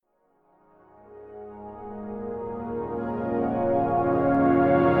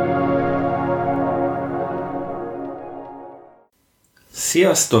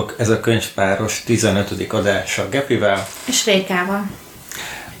Sziasztok! Ez a könyvpáros 15. adása Gepivel. És Rékával.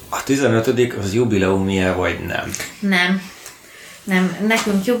 A 15. az jubileumia vagy nem? Nem.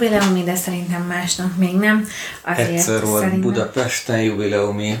 Nekünk jubileumi, de szerintem másnak még nem. Azért egyszer volt szerintem Budapesten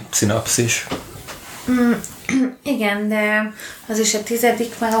jubileumi szinapszis. Igen, de az is a 10.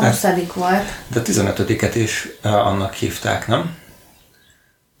 már a 20. volt. De a 15-et is annak hívták, nem?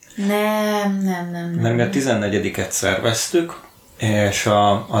 Nem. Mi a 14-et szerveztük, és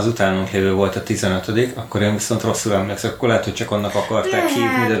az utánunk lévő volt a 15. Akkor én viszont rosszul emlékszem, akkor lehet, hogy csak annak akarták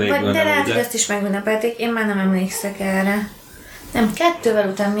hívni, de végül nem. De lehet, hogy ezt is megünnepelték, én már nem emlékszek erre. Nem, 2-vel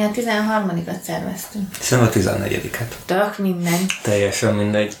után mi a 13-at szerveztünk. Hiszen a 14-et. Tök mindegy. Teljesen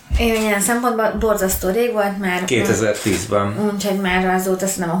mindegy. Én ilyen szempontból borzasztó rég volt már. 2010-ben. Úgyhogy már azóta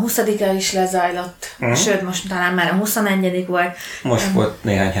szerintem a 20-a is lezajlott. Sőt, most talán már a 21. volt. Most volt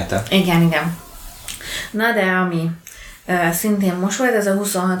néhány hete. Igen. Na de ami szintén most volt, ez a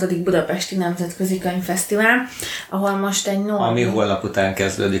 26. Budapesti Nemzetközi Könyvfesztivál, ahol most egy Ami holnap után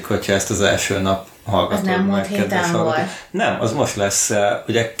kezdődik, hogyha ezt az első nap hallgatod. Az nem múlt héten volt. Nem, az most lesz,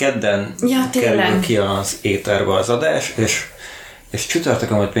 ugye kedden kerül ki az éterbe az adás, és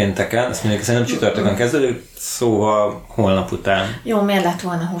csütörtökön vagy pénteken, ezt mondjuk szerintem csütörtökön kezdődik, szóval holnap után. Jó, miért lett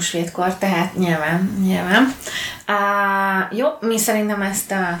volna húsvétkor, tehát nyilván. Jó, mi szerintem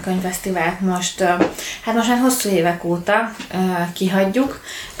ezt a könyvfesztivált most már hosszú évek óta kihagyjuk,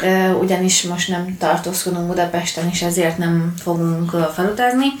 ugyanis most nem tartózkodunk Budapesten, és ezért nem fogunk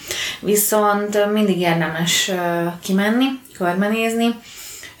felutazni, viszont mindig érdemes kimenni, körbenézni,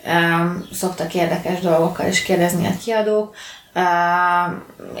 szoktak érdekes dolgokkal is kérdezni a kiadók,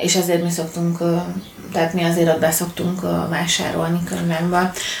 és ezért mi azért ott beszoktunk vásárolni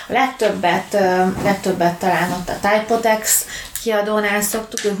könyvekből. A legtöbbet talán ott a Typotex kiadónál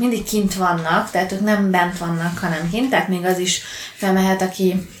szoktuk, ők mindig kint vannak, tehát ők nem bent vannak, hanem kint, tehát még az is felmehet,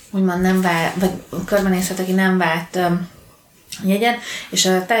 aki úgymond nem vált, vagy körbenézhet, aki nem vált jegyet, és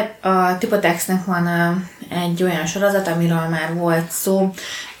a Typotexnek van egy olyan sorozat, amiről már volt szó,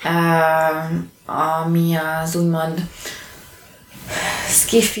 ami az úgymond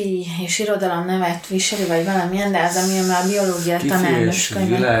Skifi és irodalom nevet viseli, vagy valamilyen, de az, ami a biológia tanáros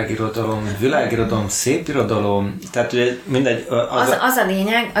könyve. Világirodalom, szép irodalom, tehát ugye mindegy.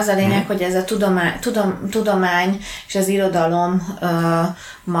 Az a lényeg, hogy ez a tudomány és az irodalomat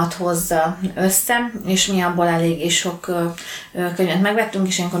hozza össze, és mi abból eléggé sok könyvet megvettünk,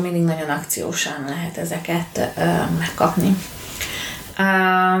 és ilyenkor mindig nagyon akciósan lehet ezeket megkapni.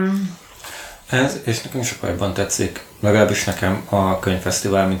 Ez, és nekem sokkal jobban tetszik, legalábbis nekem a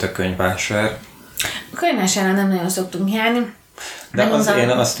könyvfesztivál, mint a könyvvásár. A könyvvásárra nem nagyon szoktunk járni. De én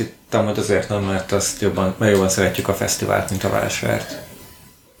azt hittem, hogy azért nem, mert jobban szeretjük a fesztivált, mint a vásárt.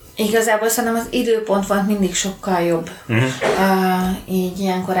 Igazából szerintem az időpont volt mindig sokkal jobb, így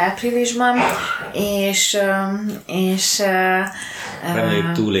ilyenkor áprilisban, és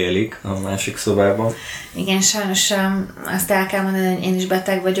reméljük túlélik a másik szobában. Igen, sajnos azt el kell mondani, hogy én is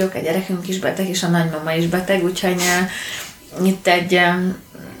beteg vagyok, a gyerekünk is beteg, és a nagymama is beteg, úgyhogy itt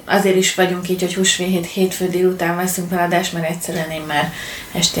azért is vagyunk így, hogy húsvét hétfő délután veszünk fel adást, mert egyszerűen én már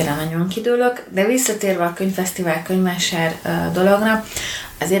estére nagyon kidőlök. De visszatérve a könyvfesztivál, könyvvásár dologra,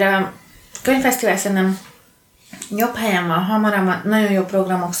 azért a könyvfesztivál szerintem jobb helyen van, hamarabb, nagyon jó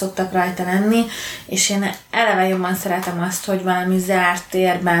programok szoktak rajta lenni, és én eleve jobban szeretem azt, hogy valami zárt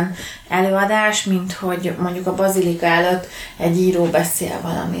térben előadás, mint hogy mondjuk a bazilika előtt egy író beszél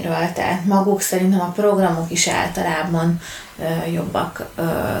valamiről. Tehát maguk szerintem a programok is általában jobbak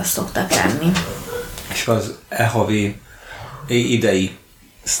szoktak lenni. És az havi idei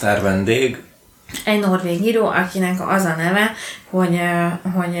sztár vendég? Egy norvég író, akinek az a neve, hogy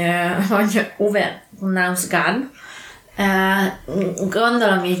Ove Knausgaard.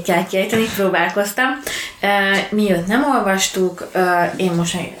 Gondolom így kell kiejteni, próbálkoztam. Mi őt nem olvastuk, én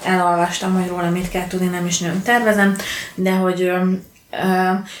most elolvastam, hogy róla mit kell tudni, nem is nagyon tervezem, de hogy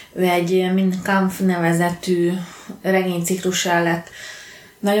ő egy Mein Kampf nevezetű regényciklussal lett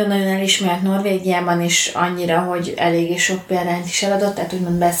nagyon-nagyon elismert Norvégiában, és annyira, hogy eléggé sok példányt is eladott, tehát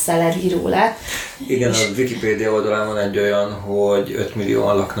úgymond bestseller író lett. Igen, a Wikipédia oldalán van egy olyan, hogy 5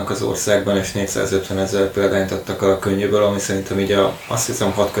 millióan laknak az országban, és 450 000 példányt adtak a könyvből, ami szerintem így azt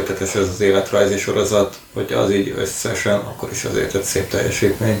hiszem 6 kötetes ez az életrajzi sorozat, hogy az így összesen, akkor is azért egy szép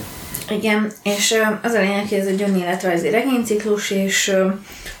teljesítmény. Igen, és az a lényeg, hogy ez egy önéletrajzi regényciklus, és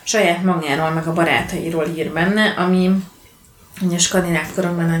saját magáról, meg a barátairól ír benne, ami a skandináv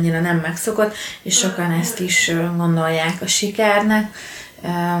korokban annyira nem megszokott, és sokan ezt is gondolják a sikernek.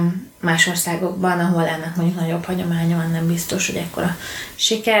 Más országokban, ahol ennek mondjuk nagyobb hagyománya van, nem biztos, hogy ekkora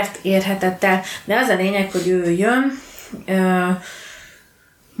sikert érhetett el. De az a lényeg, hogy ő jön,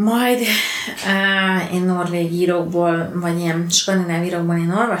 Majd én norvég írókból, vagy ilyen skandináv írókból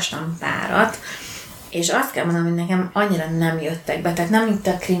én olvastam párat, és azt kell mondanom, hogy nekem annyira nem jöttek be, tehát nem itt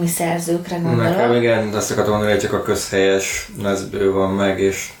a krimi szerzőkre gondolok. Nekem igen, de azt akartam mondani, hogy csak a közhelyes Nesbő van meg,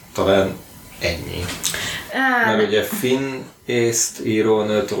 és talán ennyi. Mert ugye finn észt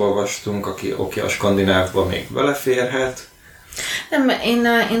írónőt olvastunk, aki a skandinávba még beleférhet. Nem,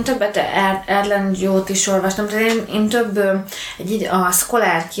 én többet Erlend is olvastam, tehát én több, a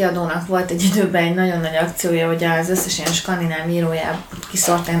Scholar kiadónak volt egy időben egy nagyon nagy akciója, hogy az összes ilyen skandináv íróját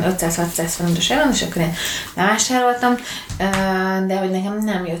kiszórt 500-600 forintos áron, és akkor én bevásároltam, de hogy nekem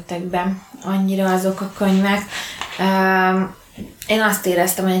nem jöttek be annyira azok a könyvek. Én azt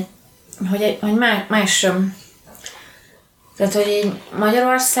éreztem, hogy más, tehát hogy így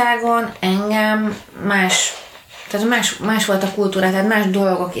Magyarországon engem tehát más volt a kultúra, tehát más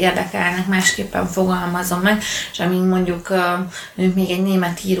dolgok érdekelnek, másképpen fogalmazom meg, és amíg mondjuk még egy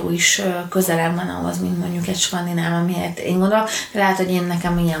német író is közelebb van ahhoz, mint mondjuk egy skandináv, amiért én gondolok, de lehet, hogy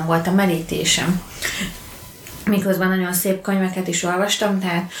nekem ilyen volt a merítésem. Miközben nagyon szép könyveket is olvastam,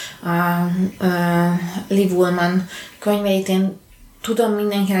 tehát Liv Ullmann könyveit én tudom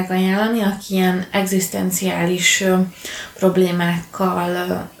mindenkinek ajánlani, aki ilyen egzisztenciális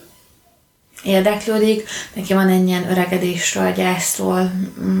problémákkal érdeklődik. Neki van egy ilyen öregedésről, a gyászról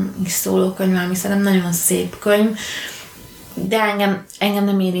is szóló könyv, ami szerintem nagyon szép könyv, de engem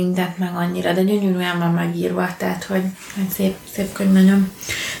nem érintett meg annyira, de gyönyörűen van megírva, tehát hogy szép könyv nagyon.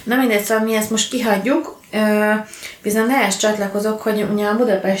 Na mindegy, szóval mi ezt most kihagyjuk, viszont ehhez csatlakozok, hogy ugye a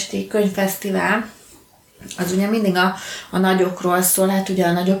Budapesti Könyvfesztivál az ugye mindig a nagyokról szól, hát ugye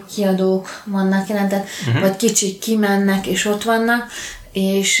a nagyobb kiadók vannak jelen, tehát vagy kicsik kimennek és ott vannak,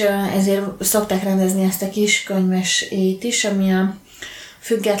 és ezért szokták rendezni ezt a kis könyvesét is, ami a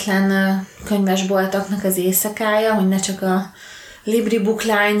független könyvesboltoknak az éjszakája, hogy ne csak a Libri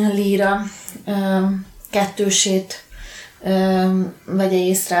Bookline, Lira kettősét vegye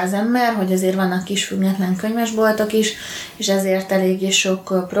észre az ember, hogy azért vannak kis független könyvesboltok is, és ezért eléggé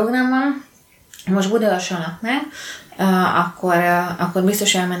sok program van. Most Budaörsinek meg, akkor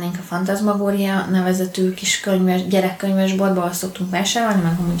biztos elmennénk a Fantasmagoria nevezetű kis gyerekkönyvesboltba, ahol szoktunk vásárolni,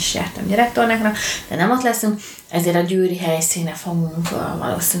 meg amúgy is jártam gyerektornákra, de nem ott leszünk, ezért a győri helyszíne fogunk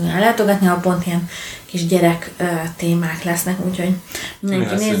valószínűleg ellátogatni, ahol pont ilyen kis gyerek témák lesznek, úgyhogy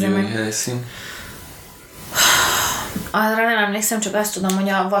mindenki nézze meg. Helyszín? Arra nem emlékszem, csak azt tudom, hogy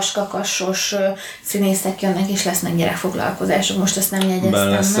a vaskakassos színészek jönnek, és lesznek gyerekfoglalkozások. Most ezt nem jegyeztem meg.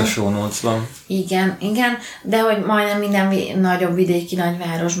 Lesz a show notes-ban. Igen, de hogy majdnem minden nagyobb vidéki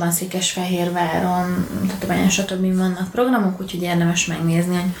nagyvárosban, Székesfehérváron, Tatabányán, stb. Vannak programok, úgyhogy érdemes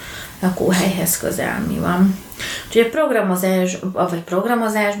megnézni, hogy lakóhelyhez közel mi van. Úgyhogy a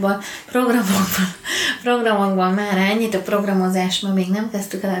programokban már ennyit, a programozást ma még nem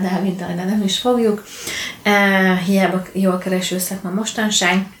kezdtük el a Dáviddal, de nem is fogjuk. Hiába jól kereső szakma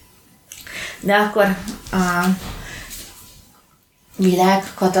mostanság. De akkor a világ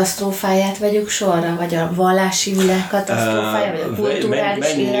katasztrófáját vegyük sorra, vagy a vallási világ katasztrófája, vagy a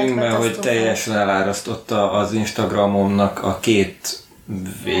kulturális világ katasztrófája? Mert hogy teljesen elárasztotta az Instagramomnak a két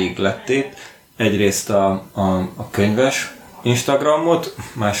végletét. Egyrészt a könyves Instagramot,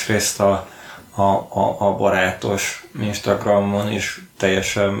 másrészt a barátos Instagramon is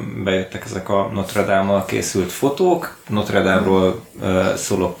teljesen bejöttek ezek a Notre Dame-mal készült fotók, Notre Dame-ról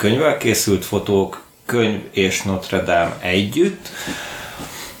szóló könyvvel készült fotók, könyv és Notre Dame együtt,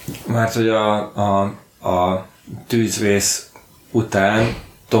 mert hogy a tűzvész után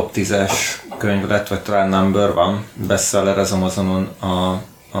top 10-es könyv lett, vagy talán number van, bestseller az Amazonon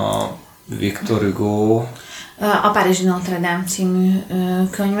a Victor Hugo a Párizsi Notre Dame című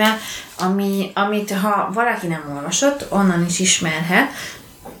könyve, amit ha valaki nem olvasott, onnan is ismerhet,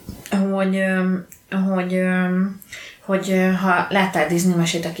 hogy ha láttál Disney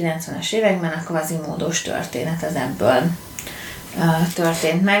mesét a 90-es években, a Quasimodos történet az ebből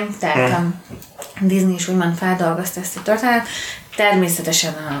történt meg, tehát a Disney is úgymond feldolgozta ezt a történetet.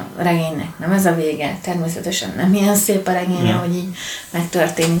 Természetesen a regénynek nem ez a vége, természetesen nem ilyen szép a regénye, hogy így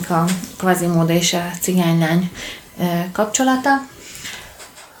megtörténik a Quasimodo és a cigánylány kapcsolata.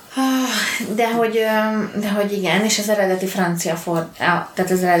 De hogy igen, és az eredeti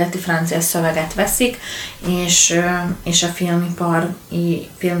francia szöveget veszik, és a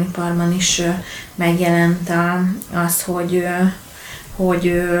filmiparban is megjelent az, hogy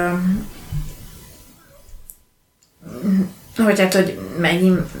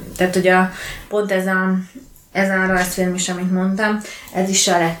pont ez a rajzfilm is, amit mondtam, ez is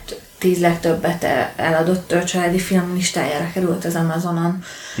a 10 legtöbbet eladott családi film listájára került az Amazonon.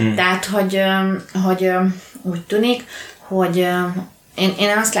 Tehát, hogy úgy tűnik, hogy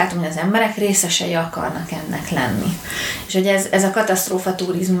én azt látom, hogy az emberek részesei akarnak ennek lenni. És hogy ez a katasztrófa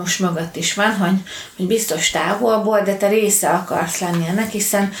turizmus mögött is van, hogy biztos távolból, de te része akarsz lenni ennek,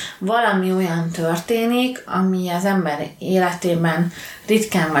 hiszen valami olyan történik, ami az ember életében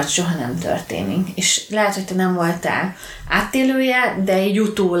ritkán vagy soha nem történik. És lehet, hogy te nem voltál átélője, de így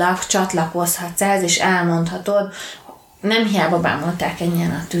utólag csatlakozhatsz ehhez, és elmondhatod, nem hiába bámulták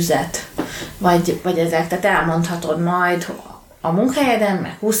ennyien a tüzet, vagy ezek, tehát elmondhatod majd a munkahelyeden,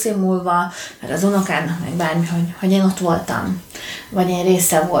 meg 20 év múlva, meg az unokádnak, meg bármi, hogy én ott voltam, vagy én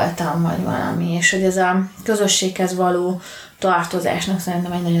része voltam, vagy valami, és hogy ez a közösséghez való tartozásnak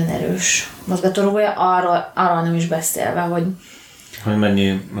szerintem egy nagyon erős mozgatórugója, arról nem is beszélve, hogy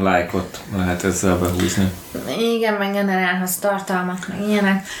mennyi lájkot lehet ezzel behúzni. Igen, meg generálhatsz tartalmat, meg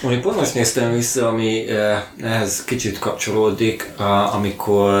ilyenek. Pont most néztem vissza, ami ehhez kicsit kapcsolódik,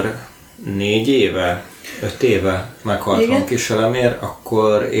 amikor 5 éve meghalt Kis Elemér,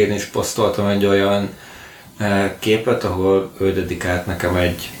 akkor én is posztoltam egy olyan képet, ahol ő dedikált nekem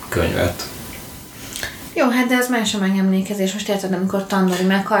egy könyvet. Jó, hát de ez már sem megemlékezés. Most érted, amikor Tandori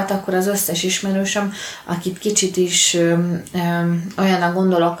meghalt, akkor az összes ismerősöm, akit kicsit is olyannak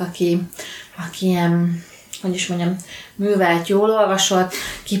gondolok, aki ilyen, hogy is mondjam, művelt, jól olvasott,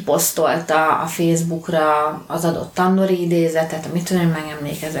 kiposztolta a Facebookra az adott Tandori idézetet, amit tudom,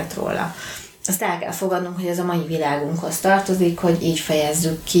 megemlékezett róla. Azt el kell fogadnunk, hogy ez a mai világunkhoz tartozik, hogy így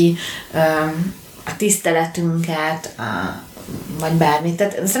fejezzük ki a tiszteletünket, vagy bármit.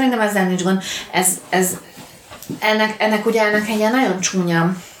 Tehát szerintem ezzel nincs gond. Ennek egy ilyen nagyon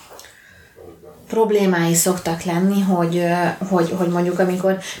csúnya problémái szoktak lenni, hogy mondjuk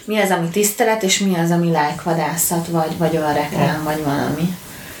amikor mi az, ami tisztelet, és mi az, ami lájkvadászat, vagy olyan reklám, vagy valami.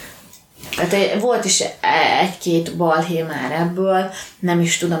 Tehát volt is egy-két balhé már ebből, nem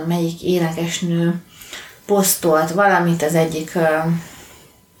is tudom melyik énekesnő posztolt valamit, az egyik...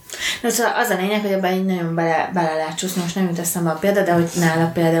 De szóval az a lényeg, hogy ebben így nagyon bele lehet csúszni, most nem jut eszembe a példa, de hogy nála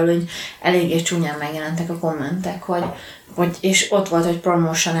például hogy eléggé csúnyán megjelentek a kommentek, hogy és ott volt, hogy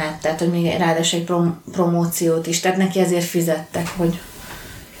promotion, tehát hogy még ráadásul egy promóciót is, tehát neki ezért fizettek, hogy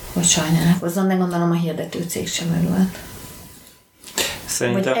sajnálkozzon, de gondolom a hirdető cég sem örült.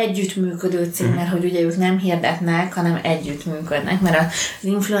 Szerintem... Vagy együttműködő cég, mert hogy ugye ők nem hirdetnek, hanem együttműködnek, mert az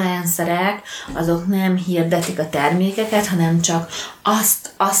influencerek azok nem hirdetik a termékeket, hanem csak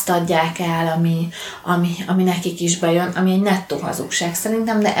azt adják el, ami nekik is bejön, ami egy nettó hazugság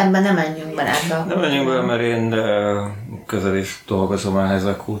szerintem, de ebben nem menjünk bele ebbe. Nem menjünk bele, mert én közel is dolgozom ehhez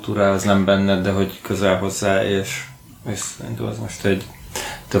a kultúrához, nem benned, de hogy közel hozzá, és szerintem az most egy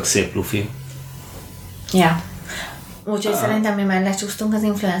tök szép lufi. Ja. Úgyhogy szerintem mi már lecsúsztunk az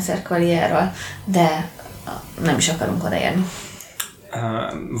influencer karrierről, de nem is akarunk odaérni.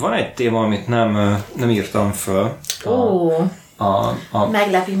 Van egy téma, amit nem írtam föl.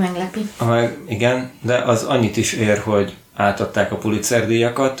 Meglepi. Igen, de az annyit is ér, hogy átadták a Pulitzer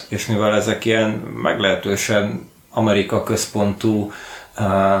díjakat, és mivel ezek ilyen meglehetősen Amerika központú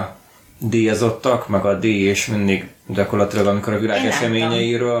díjazottak, meg a díj és mindig gyakorlatilag amikor a világ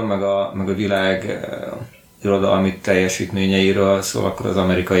eseményeiről, meg a világ irodalmi teljesítményeiről szól, akkor az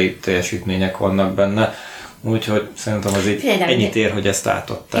amerikai teljesítmények vannak benne. Úgyhogy szerintem az így ennyit ér, hogy ezt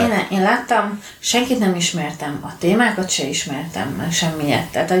átadták. Én láttam, senkit nem ismertem, a témákat se ismertem, meg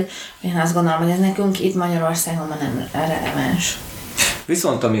semmilyet. Tehát, hogy én azt gondolom, hogy ez nekünk itt Magyarországon ma nem releváns.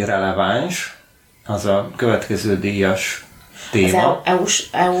 Viszont ami releváns, az a következő díjas téma. Az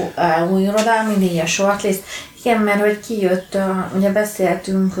EU irodalmi díjas shortlist. Igen, mert hogy kijött, ugye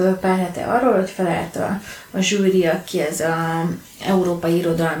beszéltünk pár hete arról, hogy felállt a zsűri, aki ez az Európai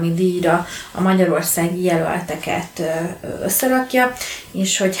Irodalmi Díjra a magyarországi jelölteket összerakja,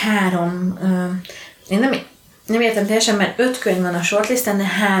 és hogy én nem értem teljesen, mert 5 könyv van a shortlisten, de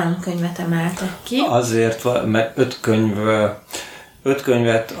 3 könyvet emeltek ki. Azért, mert 5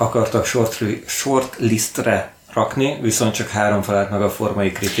 könyvet akartak shortlistre rakni, viszont csak 3 felelt meg a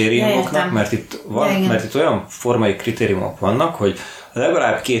formai kritériumoknak, mert itt olyan formai kritériumok vannak, hogy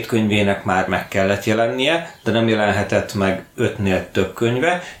legalább 2 könyvének már meg kellett jelennie, de nem jelenhetett meg 5-nél több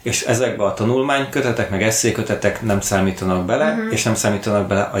könyve, és ezekbe a tanulmánykötetek, meg esszékötetek nem számítanak bele, és nem számítanak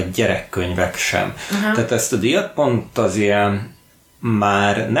bele a gyerekkönyvek sem. Tehát ezt a díjat pont az ilyen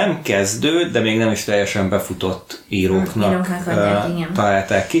már nem kezdő, de még nem is teljesen befutott íróknak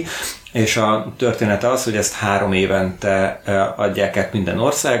találták ki. És a története az, hogy ezt 3 évente adják át minden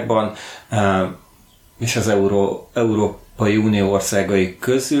országban, és az Európai Unió országai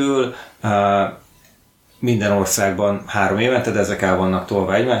közül minden országban 3 évente, de ezek el vannak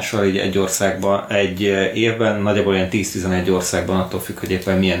tolva egymással, így egy évben, nagyjából olyan 10-11 országban, attól függ, hogy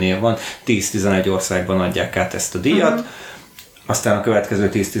éppen milyen év van, 10-11 országban adják át ezt a díjat. aztán a következő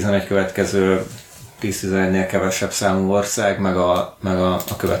 10-11 következő 10-11-nél kevesebb számú ország, meg a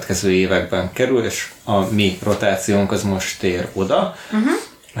következő években kerül, és a mi rotációnk az most tér oda.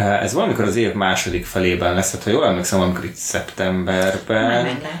 Ez valamikor az év második felében lesz, hát ha jól emlékszem, valamikor itt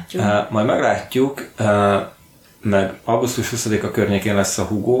szeptemberben. Majd meglátjuk. Meg augusztus 20-a környékén lesz a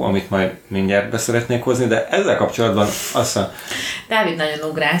Hugo, amit majd mindjárt beszeretnék hozni, de ezzel kapcsolatban azt mondom... Dávid, nagyon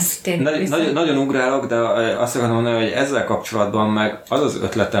ugrálsz. Nagyon ugrálok, de azt akarom mondani, hogy ezzel kapcsolatban meg az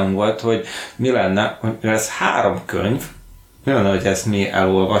ötletem volt, hogy mi lenne, hogy ez 3 könyv, mi lenne, hogy ezt mi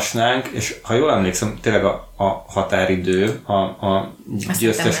elolvasnánk, és ha jól emlékszem, tényleg a határidő, a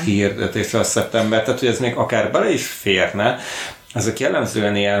győztes kihirdetésre a szeptember, tehát hogy ez még akár bele is férne, ezek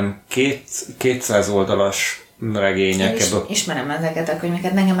jellemzően ilyen 200 oldalas regények. Én ismerem ezeket a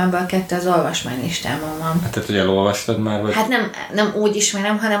könyveket, nekem ebből 2 az olvasmánylistámon van. Hát, hogy elolvastad már? Vagy? Hát nem úgy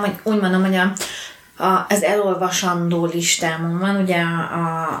ismerem, hanem hogy úgy mondom, hogy az elolvasandó listámon van, ugye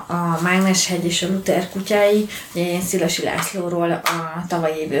a Mágneshegy és a Luther kutyái, ugye én Szilasi Lászlóról a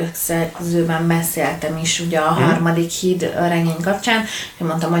tavalyi évőszezőben beszéltem is, ugye a harmadik híd regény kapcsán, én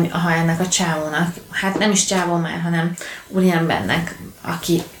mondtam, hogy ha ennek a csávónak, hát nem is csávó már, hanem úriembernek,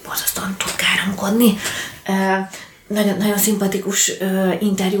 aki borzasztóan tud káromkodni, nagyon, nagyon szimpatikus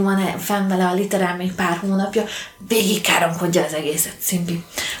interjú van fenn vele a Literán még pár hónapja, végig káromkodja az egészet, szimpi.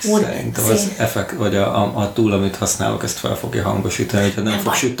 Szerintem az effekt, vagy a túl, amit használok, ezt fel fogja hangosítani, hogyha nem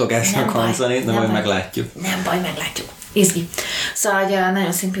fog süttogásnak hangzani, de majd meglátjuk. Nem baj, meglátjuk. Izgi. Szóval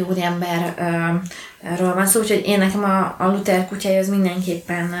nagyon szimpi úriemberről van szó, úgyhogy én nekem a Luther kutyája az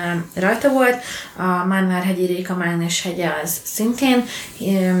mindenképpen rajta volt, a Márvárhegyi Réka Mágneshegye az szintén,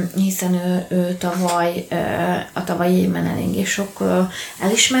 hiszen ő tavaly, a tavalyi évben eléggé sok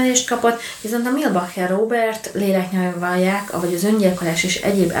elismerést kapott, viszont a Milbacher Robert Léleknyelvvalják, vagy az öngyilkolás és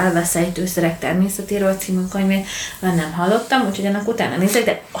egyéb elveszejtőszerek természetéről című könyvét nem hallottam, úgyhogy ennek utána nézek,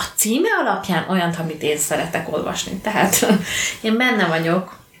 de a címe alapján olyant, amit én szeretek olvasni. Tehát én benne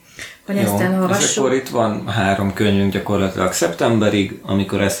vagyok, hogy ezt elolvassuk. És akkor itt van 3 könyvünk gyakorlatilag szeptemberig,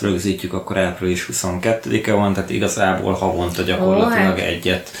 amikor ezt rögzítjük, akkor április 22-e van, tehát igazából havonta gyakorlatilag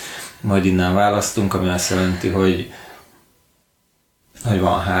egyet majd innen választunk, ami azt jelenti, hogy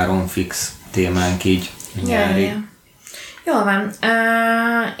van 3 fix témánk így nyárig. Ja. Jól van.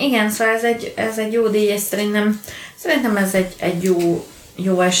 Igen, szóval ez egy jó díj, és szerintem ez egy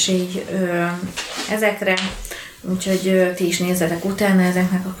jó esély ezekre. Úgyhogy ti is nézzetek utána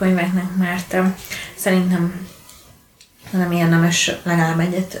ezeknek a könyveknek, mert szerintem nem érdemes legalább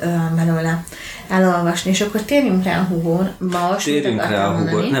egyet belőle elolvasni. És akkor térjünk rá a Hugo-ba. Térjünk rá a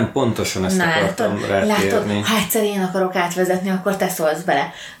Hugo-ra. Nem, pontosan ezt akartam rátérni. Ha egyszer én akarok átvezetni, akkor te szólsz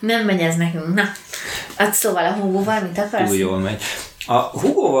bele. Nem megy ez nekünk. Na, szóval a Hugo-val mit akarsz? Túl jól megy. A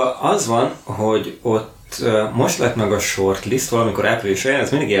Hugo-val az van, hogy ott most lett meg a shortlist, valamikor április elején,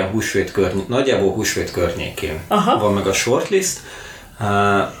 ez mindig ilyen nagyjából húsvét környékén van meg a shortlist.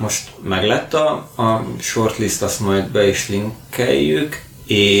 Most meglett a shortlist, azt majd be is linkeljük,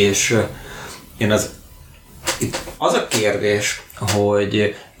 és itt az a kérdés,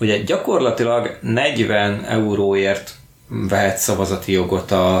 hogy ugye gyakorlatilag 40 euróért vehet szavazati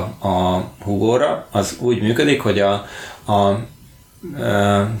jogot a Hugo-ra. Az úgy működik, hogy a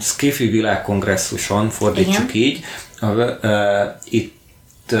Skifi világkongresszuson, fordítsuk így,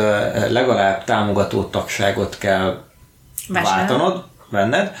 itt legalább támogató tagságot kell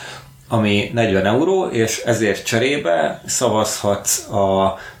venned, ami 40 euró, és ezért cserébe szavazhatsz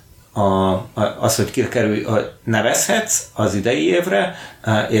az, hogy nevezhetsz az idei évre,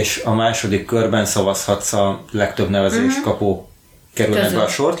 és a második körben szavazhatsz a legtöbb nevezést kapó kerülnek be a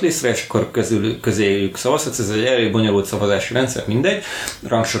shortlistre, és akkor közéjük szavazhatsz. Ez egy elég bonyolult szavazási rendszer, mindegy.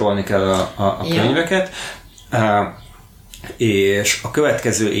 Rangsorolni kell a könyveket. És a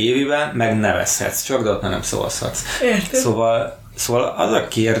következő éviben megnevezhetsz, csak de ott nem szavazhatsz. Értem. Szóval az a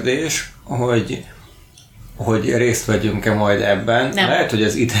kérdés, hogy részt vegyünk-e majd ebben. Nem. Lehet, hogy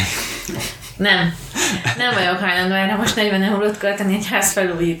az idei... Nem vagyok hajlandó erre most 40 eurót költeni egy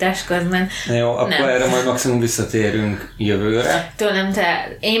házfelújítás közben. Jó, akkor nem. Erre majd maximum visszatérünk jövőre. Tőlem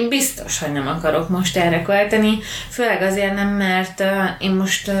én biztos, hogy nem akarok most erre költeni, főleg azért nem, mert én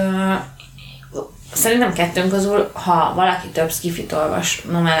most szerintem kettőnk közül, ha valaki több skifit olvas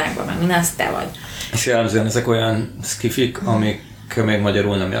novellákban, meg minden, az te vagy. És jellemzően ezek olyan skifik, amik még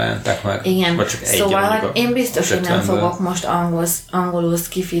magyarul nem jelentek meg. Igen, vagy csak szóval én biztos, hogy nem fogok most angolul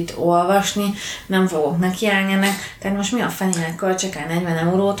skifit olvasni, nem fogok nekiállni ennek, tehát most mi a fenének költsek el 40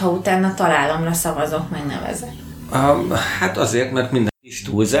 eurót, ha utána találomra szavazok, meg nevezek. Hát azért, mert minden is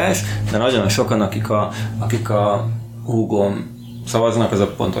túlzás, de nagyon sokan, akik a Hugon szavaznak,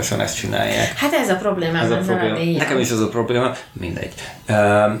 azok pontosan ezt csinálják. Hát ez a problémám. Nekem is az a probléma, mindegy.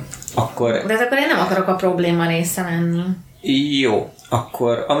 Akkor... De akkor én nem akarok a probléma része lenni. Jó,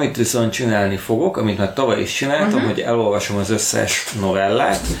 akkor amit viszont csinálni fogok, amit már tavaly is csináltam, hogy elolvasom az összes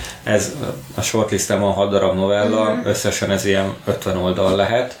novellát, ez a shortlisten van 6 darab novella, összesen ez ilyen 50 oldal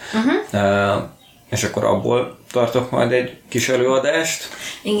lehet, és akkor abból tartok majd egy kis előadást.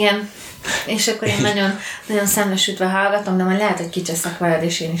 Igen, és akkor én nagyon, nagyon szemlesütve hallgatom, de majd lehet, hogy kicseszek veled,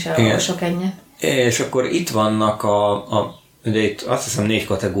 és én is elolvasok egyet. És akkor itt vannak ugye itt azt hiszem 4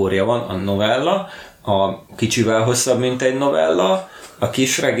 kategória van, a novella, a kicsivel hosszabb, mint egy novella, a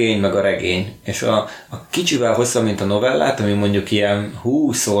kisregény, meg a regény. És a kicsivel hosszabb, mint a novellát, ami mondjuk ilyen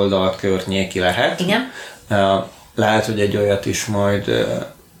 20 oldalt környéki lehet. Igen. Lehet, hogy egy olyat is majd,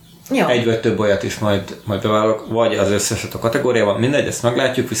 egy vagy több olyat is majd bevállalok, vagy az összeset a kategóriában. Mindegy, ezt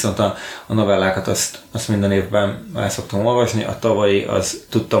meglátjuk, viszont a novellákat azt minden évben el szoktam olvasni. A tavalyi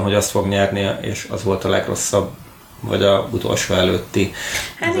tudtam, hogy azt fog nyerni, és az volt a legrosszabb, vagy a utolsó előtti.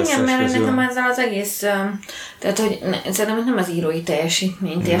 Hát igen, mert nekem ezzel az egész, tehát hogy szerintem nem az írói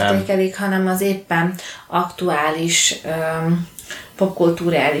teljesítményt értékelik, hanem az éppen aktuális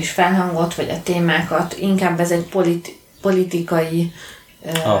popkulturális felhangot, vagy a témákat, inkább ez egy politikai...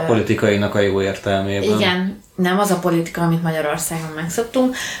 A politikainak a jó értelmében. Igen, nem az a politika, amit Magyarországon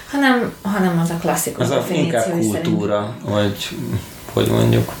megszoktunk, hanem az a klasszikus definíció. Az inkább kultúra, vagy hogy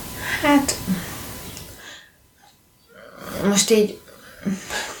mondjuk. Hát... Most így...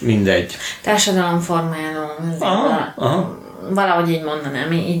 Mindegy. Társadalomformáló. Valahogy így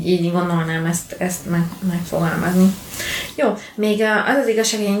mondanám, így gondolnám ezt megfogalmazni. Jó, még az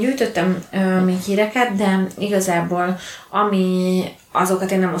igazság, hogy én gyűjtöttem még híreket, de igazából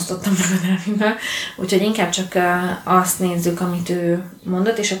azokat én nem osztottam meg a Dávinnal, úgyhogy inkább csak azt nézzük, amit ő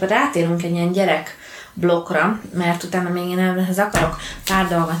mondott, és akkor rátérünk egy ilyen gyerek blokkra, mert utána még én ehhez akarok pár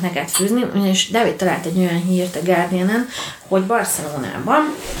dolgot neked fűzni, és Dávid talált egy olyan hírt a Guardianen, hogy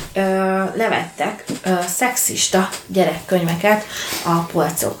Barcelonában levettek szexista gyerekkönyveket a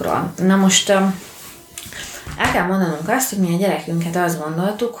polcokról. Na most el kell mondanunk azt, hogy mi a gyerekünket azt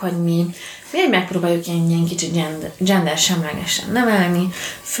gondoltuk, hogy mi megpróbáljuk ilyen kicsit gender semlegesen nevelni,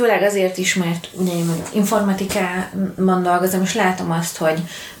 főleg azért is, mert ugye én informatikában dolgozom, és látom azt, hogy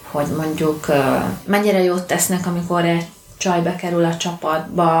mondjuk mennyire jót tesznek, amikor egy csaj bekerül a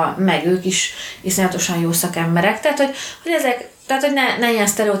csapatba, meg ők is iszonyatosan jó szakemberek. Tehát, hogy ne ilyen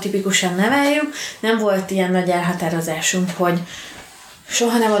sztereotipikusan neveljük, nem volt ilyen nagy elhatározásunk, hogy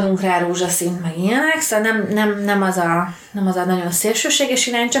soha nem adunk rá rózsaszínt, meg ilyenek, szóval nem az a nagyon szélsőséges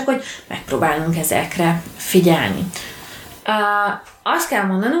irány, csak hogy megpróbálunk ezekre figyelni. Azt kell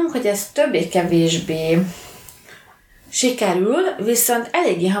mondanunk, hogy ez többé-kevésbé sikerül, viszont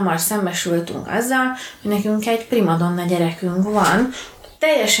eléggé hamar szembesültünk azzal, hogy nekünk egy primadonna gyerekünk van,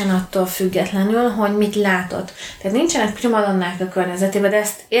 teljesen attól függetlenül, hogy mit látott. Tehát nincsenek primadonnák a környezetében, de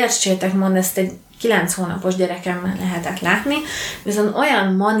ezt értsétek, ezt egy 9 hónapos gyerekemmel lehetett látni, viszont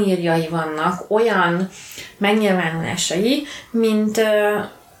olyan manírjai vannak, olyan megnyilvánulásai, mint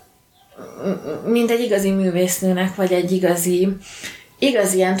egy igazi művésznőnek, vagy egy igazi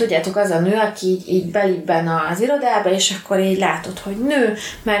ilyen, tudjátok, az a nő, aki így belibben az irodába, és akkor így látod, hogy nő,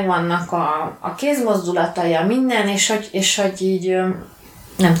 megvannak a kézmozdulatai, a minden, és hogy így,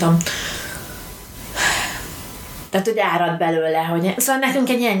 nem tudom, tehát, hogy árad belőle, hogy... Szóval nekünk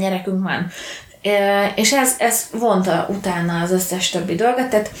egy ilyen gyerekünk van. És ez vonta utána az összes többi dolgot,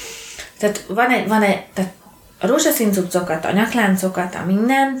 tehát van egy tehát a rózsaszín cuccokat, a nyakláncokat, a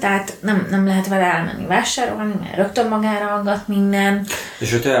minden, tehát nem lehet vele elmenni vásárolni, mert rögtön magára aggat minden.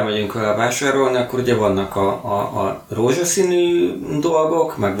 És hogyha elmegyünk vele vásárolni, akkor ugye vannak a rózsaszínű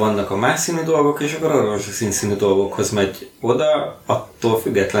dolgok, meg vannak a más színű dolgok, és akkor a rózsaszín színű dolgokhoz megy oda, attól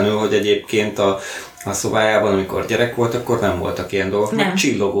függetlenül, hogy egyébként a szobájában, amikor gyerek volt, akkor nem voltak ilyen dolgok, meg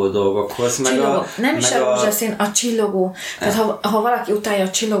csillogó dolgokhoz. Nem is a rózsaszín, a csillogó. Tehát ha valaki utálja a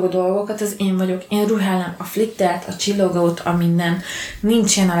csillogó dolgokat, az én vagyok. Én ruhálom a flittert, a csillogót, a minden.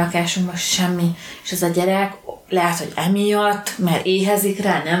 Nincs ilyen a lakásunkban semmi. És ez a gyerek lehet, hogy emiatt, mert éhezik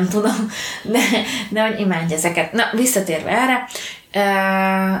rá, nem tudom, de hogy imádja ezeket. Na, visszatérve erre,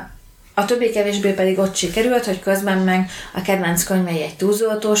 a többé-kevésbé pedig ott sikerült, hogy közben meg a kedvenc könyvei egy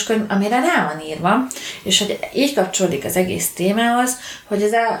túlzótós könyv, amire rá van írva, és hogy így kapcsolódik az egész témához, hogy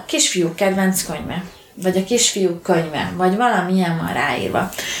ez a kisfiúk kedvenc könyve, vagy a kisfiúk könyve, vagy valamilyen van ráírva.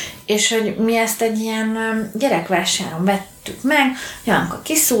 És hogy mi ezt egy ilyen gyerekvásáron vettük meg, Janka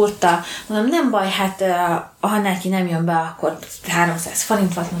kiszúrta, mondom, nem baj, hát ha neki nem jön be, akkor 300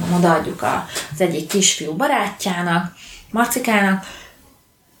 forint volt, mondom, odaadjuk az egyik kisfiú barátjának, Marcikának,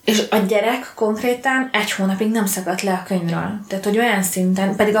 És a gyerek konkrétan 1 hónapig nem szakadt le a könyvről. Tehát, hogy olyan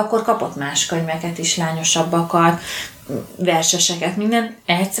szinten, pedig akkor kapott más könyveket is, lányosabbakat, verseseket, minden.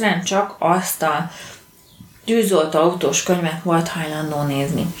 Egyszerűen csak azt a tűzoltó autós könyvet volt hajlandó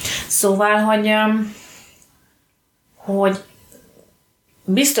nézni. Szóval, hogy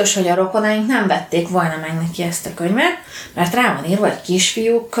biztos, hogy a rokonaink nem vették volna meg neki ezt a könyvet, mert rá van írva, hogy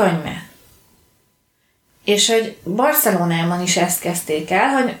kisfiú könyve. És hogy Barcelonában is ezt kezdték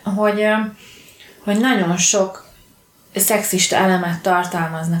el, hogy nagyon sok szexista elemet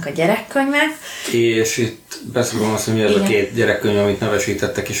tartalmaznak a gyerekkönyvek. És itt beszélom azt, hogy mi az a 2 gyerekkönyv, amit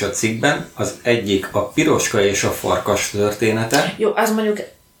nevesítettek is a cikkben. Az egyik a Piroska és a farkas története. Jó, az mondjuk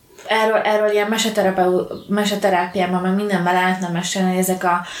erről ilyen meseterápiában meg mindenben lehetne mesélni, hogy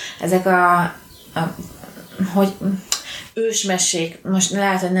ezek a hogy ősmesék, most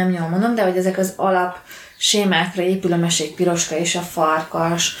lehet, hogy nem jól mondom, de hogy ezek az alap sémákra épül a mesék, Piroska és a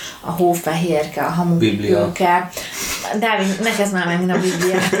farkas, a hófehérke, a hamupülke. Dávid, ne kezd már meg a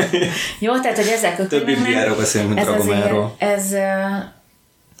Bibliát. Jó, tehát, hogy ezek a több Bibliáról beszélünk, mint Dragomáról.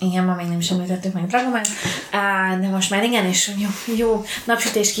 Igen, ma még nem is említettük meg Dragomát, de most már igen, és jó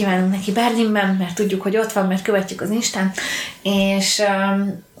napsütést kívánunk neki Berlinben, mert tudjuk, hogy ott van, mert követjük az Instán, és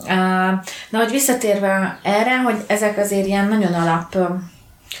na, hogy visszatérve erre, hogy ezek azért ilyen nagyon alap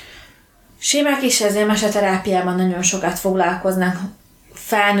sémák is, ezért meseterápiában nagyon sokat foglalkoznak,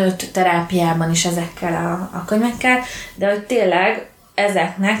 felnőtt terápiában is ezekkel a könyvekkel, de hogy tényleg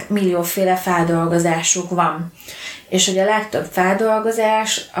ezeknek millióféle feldolgozásuk van. És hogy a legtöbb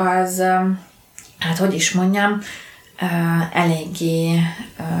feldolgozás az, hát hogy is mondjam, eléggé,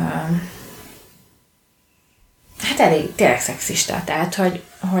 hát elég tényleg szexista. Tehát,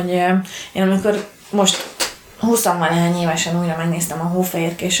 hogy én amikor most 20-valahány évesen újra megnéztem a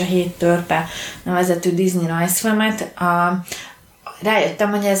Hófehérke és a 7 törpe nevezetű Disney rajzfilmet, rájöttem,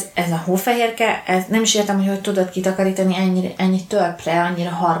 hogy ez a hófehérke, nem is értem, hogy tudod kitakarítani ennyi törpre, annyira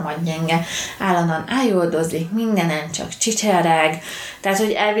harmadgyenge. Állandóan ájuldozik, mindenen csak csicsereg. Tehát,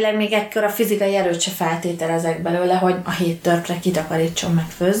 hogy elvileg még ekkor a fizikai erőt se feltételezek belőle, hogy a 7 törpre kitakarítson, meg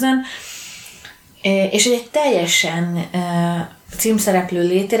főzzön. És egy teljesen címszereplő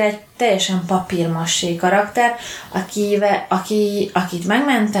létére egy teljesen papírmassé karakter, akit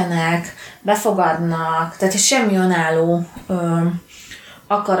megmentenek, befogadnak, tehát semmi önálló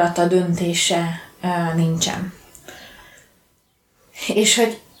akarata, döntése nincsen. És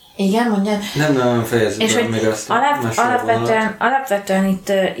hogy igen, mondjad? Nem fejezzük és el még azt. Alapvetően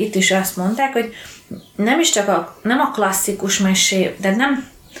itt is azt mondták, hogy nem a klasszikus mesé, de nem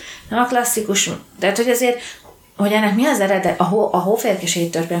a klasszikus, tehát hogy azért, hogy ennek mi az eredet, a Hófehérke és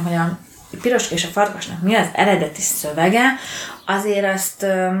 7 törpének, hogy a Piroska és a farkasnak mi az eredeti szövege, azért azt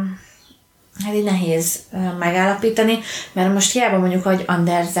hát így nehéz megállapítani, mert most hiába mondjuk, hogy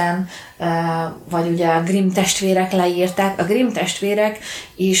Andersen, vagy ugye a Grimm testvérek leírták, a Grimm testvérek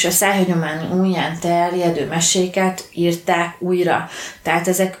is a szájhagyomány újján terjedő meséket írták újra. Tehát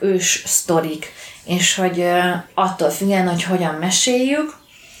ezek ős sztorik, és hogy attól függően, hogy hogyan meséljük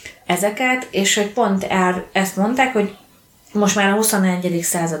ezeket, és hogy pont ezt mondták, hogy most már a 21.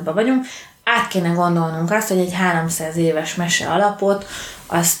 században vagyunk, át kéne gondolnunk azt, hogy egy 300 éves mese alapot,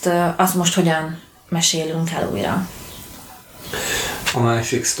 azt most hogyan mesélünk el újra. A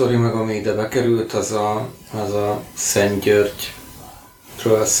másik sztori meg, ami ide bekerült, az a Szent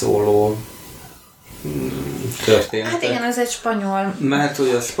Györgyről szóló történet. Hát igen, ez egy spanyol. Mert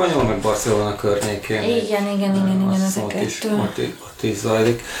ugye a spanyol meg Barcelona környékén. Igen, ezeket. Ott is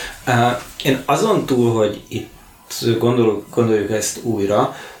zajlik. Én azon túl, hogy itt gondoljuk ezt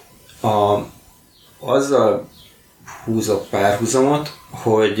újra, azzal húzok párhuzamot,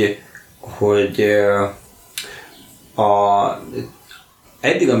 hogy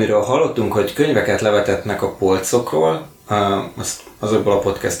eddig, amiről hallottunk, hogy könyveket levetetnek a polcokról, azokból a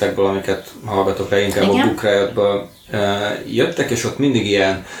podcastekből, amiket hallgatok leginkább a Book Riotból jöttek, és ott mindig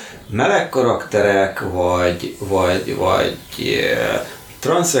ilyen meleg karakterek, vagy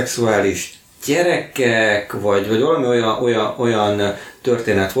transzexuális gyerekek, vagy valami olyan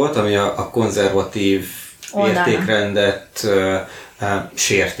történet volt, ami a konzervatív értékrendet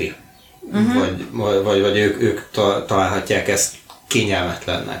sérti. Vagy ők találhatják ezt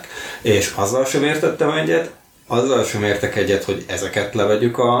kényelmetlennek. És azzal sem értettem egyet, azzal sem értek egyet, hogy ezeket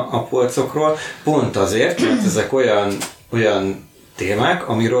levegyük a polcokról, pont azért, mert ezek olyan témák,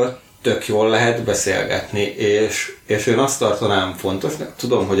 amiről tök jól lehet beszélgetni, és én azt tartanám fontosnak,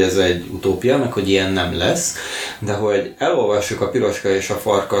 tudom, hogy ez egy utópia, meg hogy ilyen nem lesz, de hogy elolvassuk a Piroska és a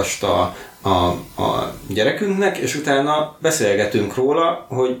Farkast a gyerekünknek, és utána beszélgetünk róla,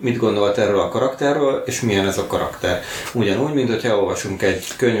 hogy mit gondolt erről a karakterről, és milyen ez a karakter. Ugyanúgy, mint hogyha elolvasunk egy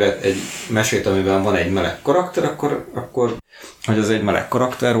könyvet, egy mesét, amiben van egy meleg karakter, akkor hogy az egy meleg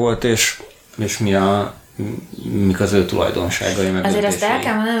karakter volt, és mik az ő tulajdonságai, meg azért azt döntései. el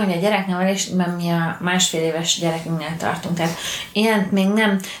kell mondani, hogy a gyereknevelésben mi a 1,5 éves gyerekünknél tartunk. Tehát ilyent még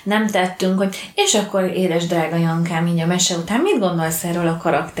nem tettünk, hogy és akkor édes drága Jankám, így a mese után mit gondolsz erről a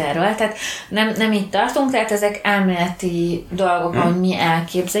karakterről? Tehát nem így tartunk, tehát ezek elméleti dolgok, ahogy mi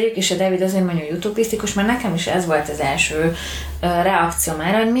elképzeljük, és a David azért mondja, hogy utopisztikus, mert nekem is ez volt az első reakcióm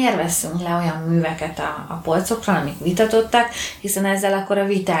erre, hogy miért veszünk le olyan műveket a polcokról, amik vitatottak, hiszen ezzel akkor a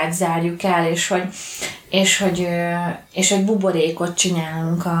vitát zárjuk el, és hogy buborékot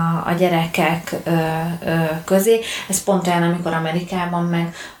csinálunk a gyerekek közé. Ez pont olyan, amikor Amerikában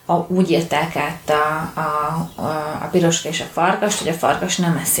meg úgy írták át a Piroska és a Farkast, hogy a Farkas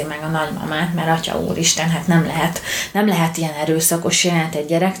nem eszi meg a nagymamát, mert atya úristen, hát nem lehet ilyen erőszakos jelenet egy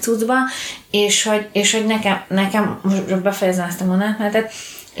gyerekcucba, és hogy nekem most befejezem ezt a mondatmenetet,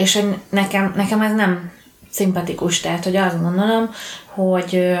 és hogy nekem ez nem szimpatikus, tehát hogy azt gondolom,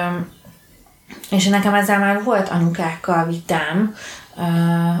 hogy és nekem ezzel már volt anyukákkal vitám,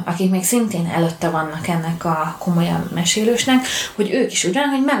 akik még szintén előtte vannak ennek a komolyabb mesélősnek, hogy ők is úgy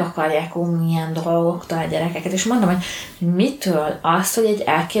vannak, hogy meg akarják óvni ilyen dolgoktól a gyerekeket. És mondom, hogy mitől azt, hogy egy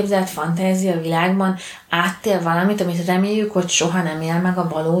elképzelt fantázia világban áttél valamit, amit reméljük, hogy soha nem él meg a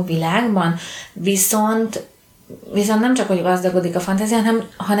való világban, viszont nem csak, hogy gazdagodik a fantázia,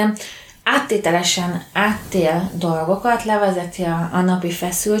 hanem áttételesen áttél dolgokat, levezeti a napi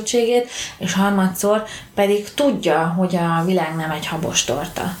feszültségét, és harmadszor pedig tudja, hogy a világ nem egy habos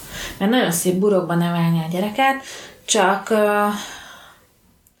torta. Mert nagyon szép burokba nevelni a gyereket, csak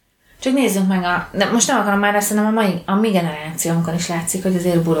nézzünk meg de most nem akarom már, szerintem a mi generációnkon is látszik, hogy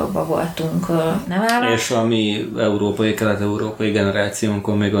azért burokba voltunk nevelve. És a mi kelet-európai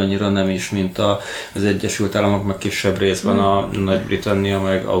generációnkon még annyira nem is, mint az Egyesült Államok, meg kisebb részben a Nagy-Britannia,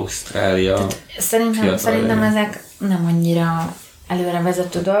 meg Ausztrália. Szerintem ezek nem annyira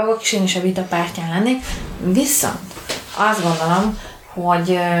előrevezető dolgok, és én is a vita pártján lennék. Viszont azt gondolom,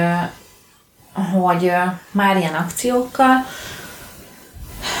 hogy már ilyen akciókkal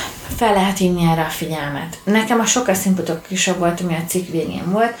fel lehet hívni erre a figyelmet. Nekem a sokkal szimpatikusabb volt, ami a cikk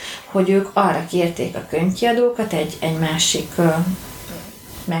végén volt, hogy ők arra kérték a könyvkiadókat, egy másik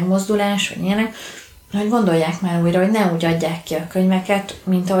megmozdulás, vagy ilyenek, hogy gondolják már újra, hogy ne úgy adják ki a könyveket,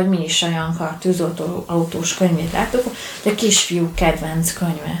 mint ahogy mi is a Janka tűzoltó autós könyvét láttuk, hogy a kisfiú kedvenc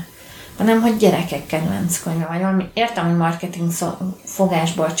könyve, hanem hogy gyerekek kedvenc könyve, vagy valami, értem, hogy marketing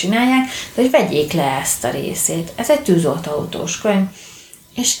fogásból csinálják, de hogy vegyék le ezt a részét. Ez egy tűzoltó autós könyv,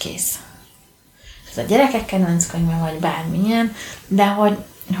 és kész. Ez a gyerekek kedvenc könyve, vagy bármilyen, de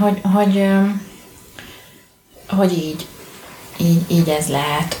hogy így ez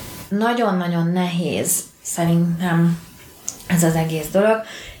lehet. Nagyon-nagyon nehéz szerintem ez az egész dolog,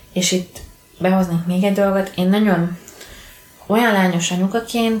 és itt behoznék még egy dolgot. Én nagyon olyan lányos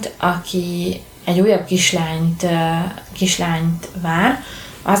anyukaként, aki egy újabb kislányt vár,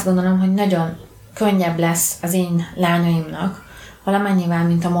 azt gondolom, hogy nagyon könnyebb lesz az én lányaimnak, valamennyivel,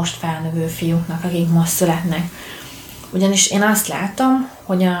 mint a most felnövő fiúknak, akik most születnek. Ugyanis én azt látom,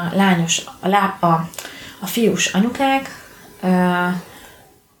 hogy a fiús anyukák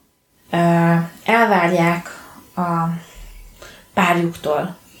elvárják a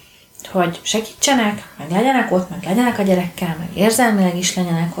párjuktól, hogy segítsenek, meg legyenek ott, meg legyenek a gyerekkel, meg érzelmileg is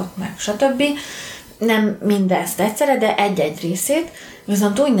legyenek ott, meg stb. Nem mindezt egyszerre, de egy-egy részét,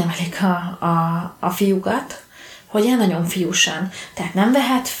 viszont úgy nevelik a fiúkat, hogy ilyen nagyon fiúsan. Tehát nem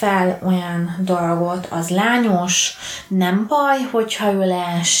vehet fel olyan dolgot, az lányos, nem baj, hogyha ő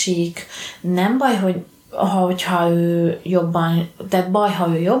leesik, nem baj, hogyha ő jobban, tehát baj, ha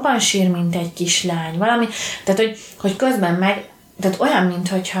ő jobban sír, mint egy kislány, valami. Tehát, hogy közben tehát olyan,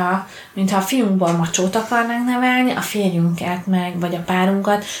 mintha a fiunkból macsót akarnánk nevelni, a férjünket meg, vagy a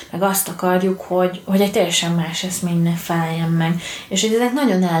párunkat, meg azt akarjuk, hogy egy teljesen más eszménynek feleljen meg. És hogy ezek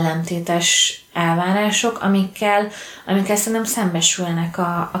nagyon ellentétes elvárások, amikkel szerintem szembesülnek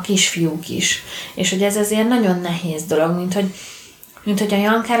a kisfiúk is. És hogy ez azért nagyon nehéz dolog, mint hogy a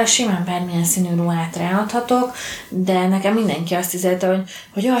Jankára simán bármilyen színű ruhát ráadhatok, de nekem mindenki azt hizelte,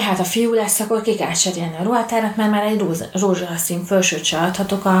 hogy jaj, hát a fiú lesz, akkor ki kell cserélni a ruhatárat, mert már egy rózsaszín fölsőt se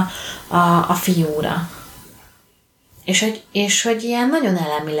adhatok a fiúra. És hogy ilyen nagyon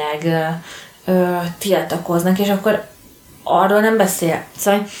elemileg tiltakoznak, és akkor arról nem beszél.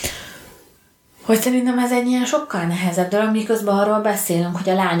 Szóval hogy szerintem ez egy ilyen sokkal nehezebb dolog, miközben arról beszélünk, hogy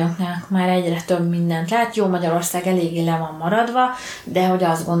a lányoknak már egyre több mindent lát. Jó, Magyarország eléggé le van maradva, de hogy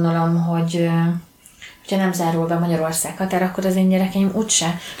azt gondolom, hogy ha nem zárul be Magyarország határ, akkor az én gyerekeim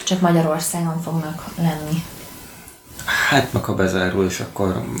úgyse csak Magyarországon fognak lenni. Hát meg ha bezárul, és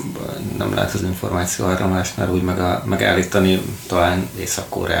akkor nem lehet az információ arra másnál úgy megállítani, talán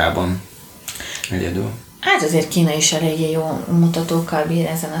Észak-Koreában egyedül. Hát azért Kína is eléggé jó mutatókkal bír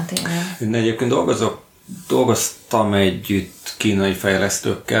ezen a témán. Én egyébként dolgoztam együtt kínai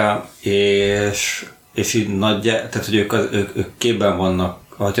fejlesztőkkel, és így tehát hogy ők képben vannak,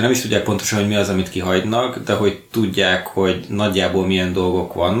 ha nem is tudják pontosan, hogy mi az, amit kihagynak, de hogy tudják, hogy nagyjából milyen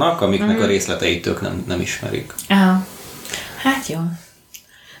dolgok vannak, amiknek a részleteit ők nem ismerik. Aha. Hát jó.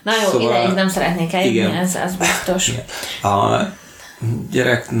 Na jó, szóval, ideig nem szeretnék eljutni, ez biztos. Igen. A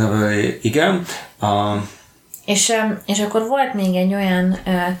gyereknevelés, igen. És akkor volt még egy olyan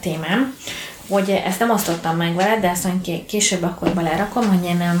témám, hogy ezt nem osztottam meg veled, de ezt majd később akkor belerakom, hogy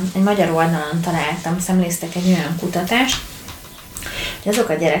én egy magyar oldalon találtam, szemléztek egy olyan kutatást, hogy azok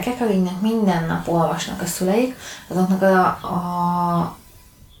a gyerekek, akiknek minden nap olvasnak a szüleik, azoknak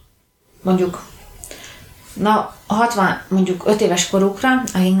mondjuk 5 éves korukra,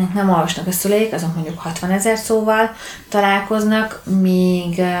 akiknek nem olvasnak a szüleik, azok mondjuk 60 000 szóval találkoznak,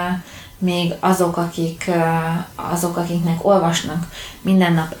 még azok, akiknek olvasnak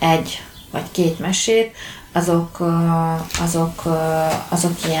minden nap 1 vagy 2 mesét, azok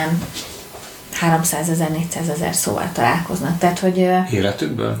ilyen 300 000, 400 000 szóval találkoznak. Tehát, hogy...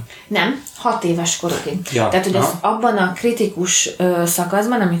 Életükből? Nem, 6 éves korukig. Ja, tehát, hogy abban a kritikus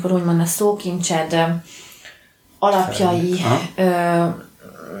szakaszban, amikor úgymond a szókincsed alapjai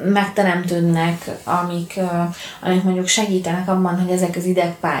megteremtődnek, amik mondjuk segítenek abban, hogy ezek az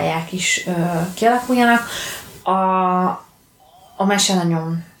idegpályák is kialakuljanak, a mese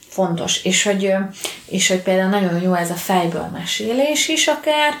nagyon fontos, és hogy például nagyon jó ez a fejből mesélés is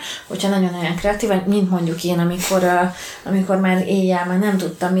akár, hogyha nagyon olyan kreatív, mint mondjuk én, amikor már éjjel már nem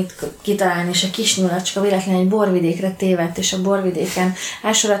tudtam mit kitalálni, és a kisnyulacska véletlenül egy borvidékre tévedt, és a borvidéken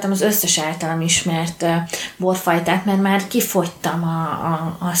elsoroltam az összes általam ismert borfajtát, mert már kifogytam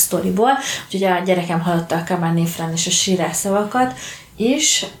a sztoriból, úgyhogy a gyerekem hallotta a Cabernet Franc és a Syrah szavakat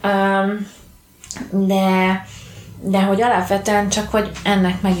is, de hogy alapvetően csak, hogy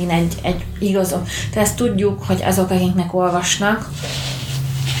ennek megint egy igazó. Tehát ezt tudjuk, hogy azok, akiknek olvasnak,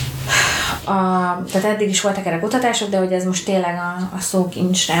 tehát eddig is voltak erre kutatások, de hogy ez most tényleg a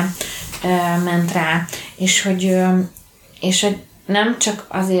szókincsre ment rá, és hogy nem csak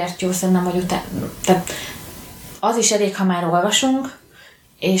azért jó szerintem, hogy tehát az is elég, ha már olvasunk,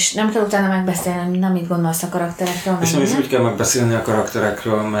 és nem kell utána megbeszélni, hogy nem mit gondolsz a karakterekről. És nem is úgy kell megbeszélni a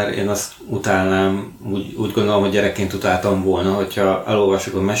karakterekről, mert én azt utálnám, úgy gondolom, hogy gyerekként utáltam volna, hogyha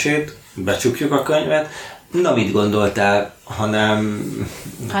elolvasok a mesét, becsukjuk a könyvet, na mit gondoltál, hanem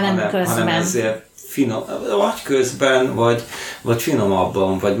ezért finom, vagy közben, vagy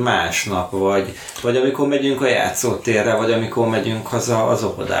finomabban, vagy másnap, vagy amikor megyünk a játszótérre, vagy amikor megyünk haza az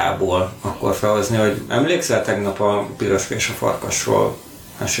óvodából, akkor felhozni, hogy emlékszel tegnap a Piroska és a Farkasról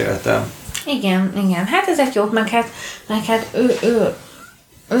meséltem. Igen. Hát ezek jók, meg hát ő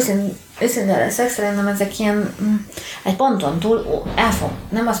őszintén leszek, szerintem ezek ilyen egy ponton túl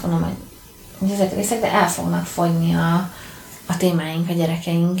nem azt mondom, hogy ezek részek, de el fognak fogyni a témáink a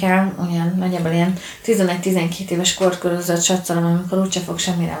gyerekeinkkel, olyan nagyjából ilyen 11-12 éves korkörözött satszolom, amikor úgyse fog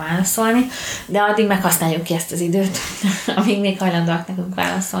semmire válaszolni, de addig meghasználjuk ki ezt az időt, amíg még hajlandóak nekünk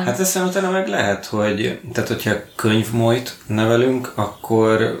válaszolni. Hát aztán utána meg lehet, tehát hogyha könyvmolyt nevelünk,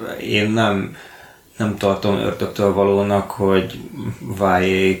 akkor én nem tartom ördögtől valónak, hogy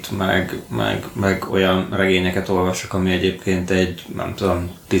YA-t, meg olyan regényeket olvasok, ami egyébként egy, nem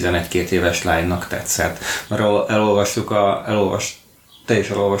tudom, 11-2 éves lánynak tetszett. Mert te is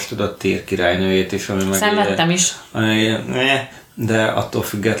elolvastad a Tér királynőjét is, ami meg... Szenvedtem is. De attól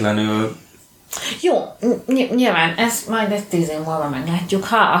függetlenül... Jó, nyilván, ezt majd 10 év múlva meglátjuk.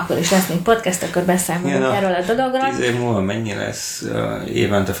 Ha akkor is lesz még podcast, akkor beszámolunk erről a dologról. 10 év múlva mennyi lesz?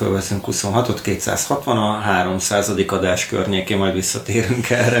 Évente felveszünk 26-ot, 260, a 300. adás környékén majd visszatérünk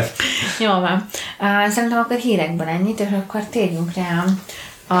erre. Jó van. Szerintem akkor hírekből ennyit, és akkor térjünk rá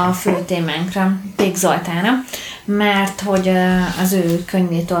a fő témánkra, Pék Zoltánra, mert hogy az ő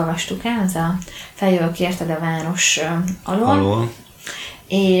könyvét olvastuk el, az a Feljövök érted a város alól.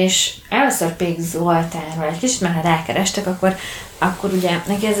 És először Pék Zoltánról egy kicsit, mert ha rákerestek, akkor akkor ugye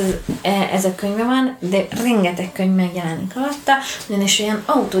neki ez a könyve van, de rengeteg könyv megjelenik alatta, ugyanis olyan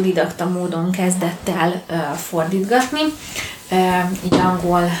autodidakta módon kezdett el fordítgatni, így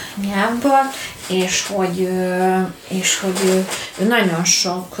angol nyelvből, és hogy ő nagyon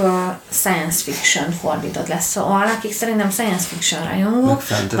sok science fiction fordított lesz. Szóval akik szerintem science fiction rajongók,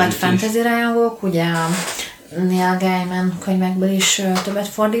 vagy fantasy rajongók, ugye a Neil Gaiman könyvekből is többet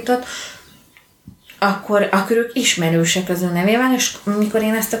fordított, akkor ők ismerősek az ő nevével, és amikor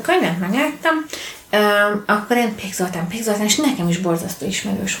én ezt a könyvet megláttam, akkor én Pék Zoltán, és nekem is borzasztó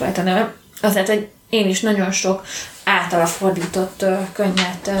ismerős volt a neve. Azért, hogy én is nagyon sok általa fordított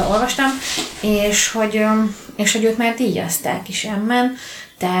könyvet olvastam, és hogy őt már díjazták is emmen,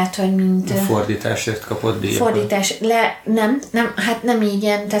 tehát, hogy mint... A fordításért kapott díjakat? Nem így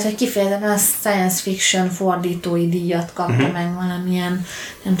ilyen, tehát, hogy kifejezetten a science fiction fordítói díjat kapta meg valamilyen,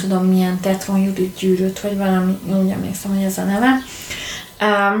 nem tudom milyen Tetron Judit gyűrűt, vagy valami, úgy emlékszem, hogy ez a neve.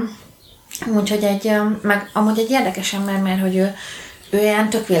 Úgyhogy meg amúgy egy érdekes ember, mert hogy ő ilyen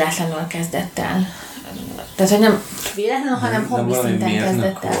tök véletlenül kezdett el. Tehát, hogy nem véletlenül, hanem hobbi szinten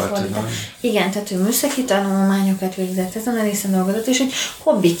kezdett el fordítani. Igen, tehát ő műszaki tanulmányokat végzett, ezen a részen dolgozott, és hogy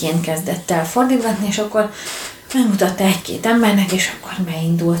hobbiként kezdett el fordítani, és akkor megmutatta egy-két embernek, és akkor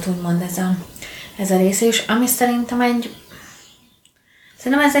beindult úgymond ez a rész, és ami szerintem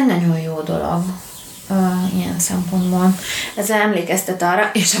ez egy nagyon jó dolog. Ilyen szempontból. Ezzel emlékeztet arra,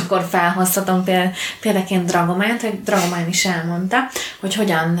 és akkor felhozhatom példaként Dragománt, hogy Dragomán is elmondta, hogy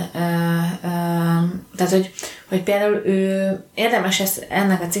hogyan, tehát hogy például ő érdemes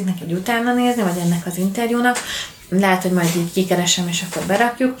ennek a cikknek egy utána nézni, vagy ennek az interjúnak, lehet, hogy majd így kikeresem, és akkor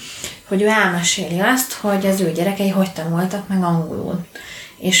berakjuk, hogy ő elmeséli azt, hogy az ő gyerekei hogy tanultak meg angolul.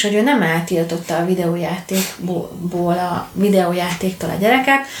 És hogy ő nem eltiltotta a videójátéktól a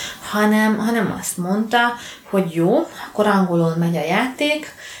gyereket, hanem azt mondta, hogy jó, akkor angolul megy a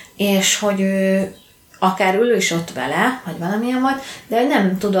játék, és hogy ő akár ül is ott vele, vagy valamilyen volt, de hogy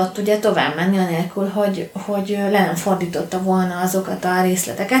nem tudott ugye tovább menni anélkül, hogy le nem fordította volna azokat a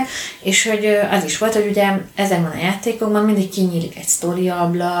részleteket, és hogy az is volt, hogy ugye ezekben a játékokban mindig kinyílik egy sztori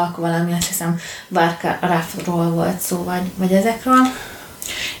ablak, valami, azt hiszem Warcraftról volt szó, vagy ezekről,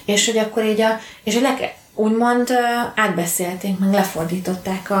 és hogy akkor így úgymond átbeszélték, meg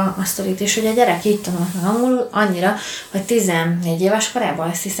lefordították a sztorit, és hogy a gyerek így tanult meg angolul annyira, hogy 14 éves korában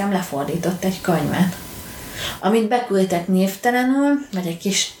azt hiszem lefordított egy könyvet, amit beküldtek névtelenül, vagy egy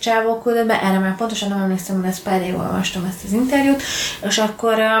kis csávó küldött be, erre már pontosan nem emlékszem, mert ezt pár év olvastam ezt az interjút, és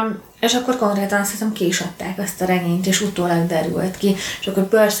akkor konkrétan azt hiszem ki is adták azt a regényt, és utólag derült ki, és akkor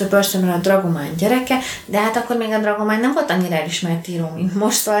persze, mert a Dragomán gyereke, de hát akkor még a Dragomán nem volt annyira elismert író, mint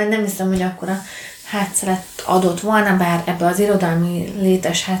most, szóval nem hiszem, hogy akkor a hátszelet adott volna, bár ebbe az irodalmi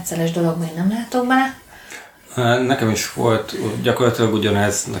létes hátszeles dologban én nem látok bele. Nekem is volt gyakorlatilag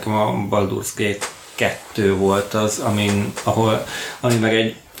ugyanez, nekem a Baldur's Gate 2 volt az, ami meg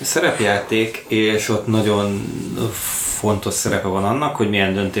egy szerepjáték, és ott nagyon fontos szerepe van annak, hogy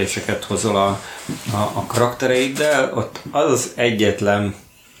milyen döntéseket hozol a karaktereiddel. Ott az egyetlen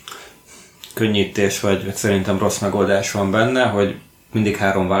könnyítés, vagy szerintem rossz megoldás van benne, hogy mindig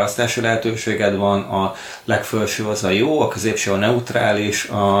 3 választási lehetőséged van, a legfelső az a jó, a középső a neutrális,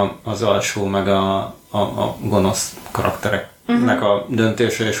 az alsó meg a gonosz karaktereknek a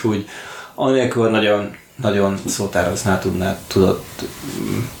döntése, és úgy anélkül nagyon, nagyon szótároznál tudod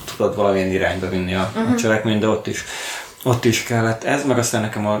valamilyen irányba vinni a cselekményt, de ott is kellett ez, meg aztán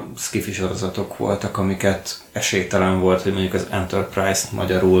nekem a sci-fi sorozatok voltak, amiket esélytelen volt, hogy mondjuk az Enterprise-t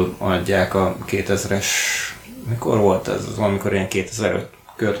magyarul adják a 2000-es, mikor volt ez? Az valamikor ilyen 2005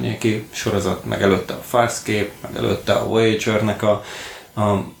 környéki sorozat, meg előtte a Farscape, meg előtte a Voyager-nek a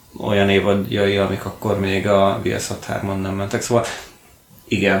olyan évadjai, amik akkor még a VS63-on nem mentek, szóval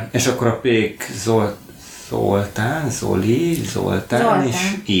igen, és akkor a Pék Zoltán is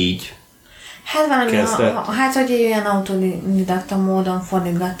így hát valami, hogy ilyen autodidakta módon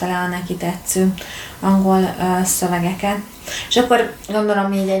fordítgatta le a neki tetsző angol szövegeket. És akkor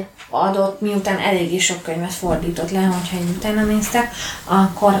gondolom így egy adott, miután eléggé sok könyvet fordított le, hogyha így utána néztek,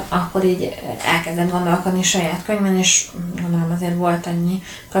 akkor így elkezdett gondolkodni saját könyvben, és gondolom azért volt annyi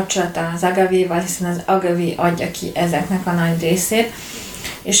kapcsolata az Agavéval, hiszen az Agavé adja ki ezeknek a nagy részét,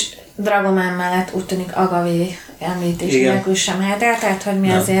 és Dragomán mellett úgy tűnik Agavé említés nélkül sem mehet el, tehát hogy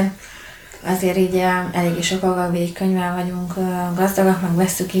mi azért így eléggé sok Agavé könyvvel vagyunk gazdagak, meg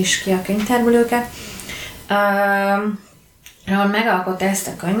vesszük is ki a könyvtárből őket. Ahol megalkotta ezt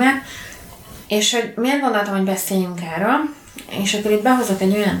a könyvet, és hogy miért gondoltam, hogy beszéljünk erről, és akkor itt behozok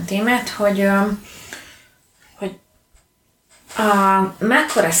egy olyan témát, hogy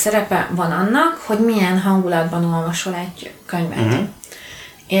mekkora szerepe van annak, hogy milyen hangulatban olvasol egy könyvet.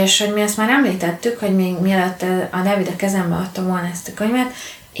 És hogy mi ezt már említettük, hogy még mielőtt a Dávid a kezembe adta volna ezt a könyvet,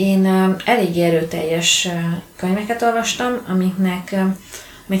 én elég erőteljes könyveket olvastam, amiknek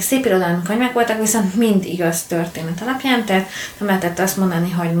még szép irodalmi könyvek voltak, viszont mind igaz történet alapján, tehát nem lehetett azt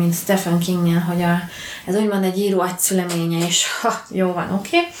mondani, hogy mint Stephen Kingnél, hogy ez úgymond egy író agyszüleménye, és jó van,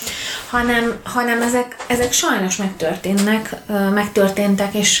 oké. Hanem ezek sajnos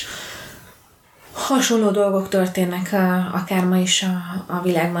megtörténtek, és hasonló dolgok történnek akár ma is a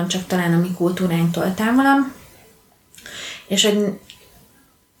világban, csak talán a mi kultúránktól távolabb. És hogy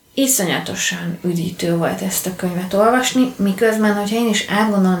iszonyatosan üdítő volt ezt a könyvet olvasni, miközben, hogyha én is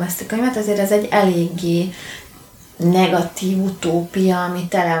átgondolom ezt a könyvet, azért ez egy eléggé negatív utópia, ami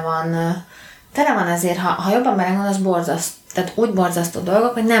tele van azért, ha jobban belegondolsz, borzasztó, tehát úgy borzasztó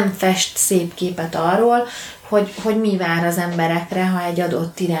dolgok, hogy nem fest szép képet arról, hogy mi vár az emberekre, ha egy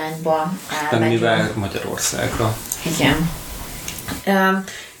adott irányba elmegyünk. Mi vár Magyarországra. Igen.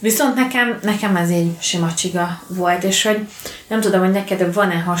 Viszont nekem ez így sima csiga volt, és hogy nem tudom, hogy neked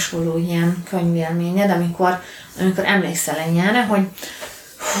van-e hasonló ilyen könyvélményed, amikor emlékszel ilyenre, hogy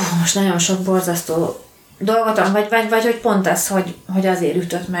most nagyon sok borzasztó dolgot, vagy hogy pont az, hogy azért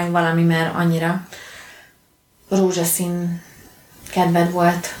ütött meg valami, mert annyira rózsaszín kedved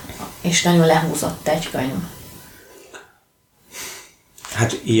volt, és nagyon lehúzott egy könyv.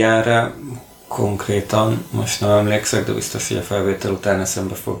 Hát ilyenre konkrétan most nem emlékszek, de biztos, hogy a felvétel után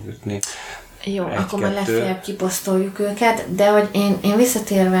eszembe fog jutni. Jó, akkor már legfeljebb kiposztoljuk őket, de hogy én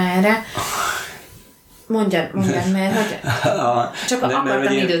visszatérve erre, mondjad, mert hogy csak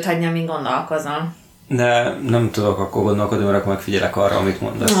akartam időt hagyni, amíg gondolkozom. Nem tudok akkor gondolkodni, mert akkor megfigyelek arra, amit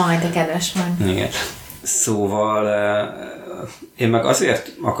mondasz. Majd, de kedves vagy. Igen. Szóval én meg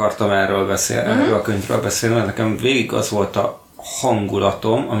azért akartam erről a könyvről beszélni, mert nekem végig az volt a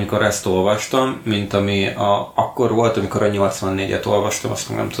hangulatom, amikor ezt olvastam, mint ami akkor volt, amikor a 84-et olvastam,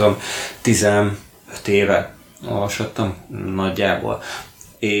 azt nem tudom, 15 éve olvasottam nagyjából.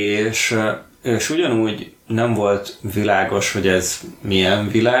 És ugyanúgy nem volt világos, hogy ez milyen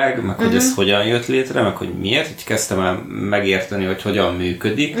világ, meg hogy ez hogyan jött létre, meg hogy miért. Így kezdtem el megérteni, hogy hogyan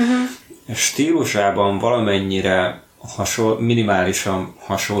működik. Stílusában valamennyire minimálisan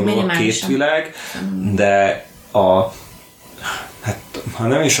hasonló a két világ, de ha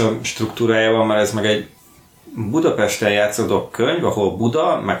nem is a struktúrájában, mert ez meg egy Budapesten játszódó könyv, ahol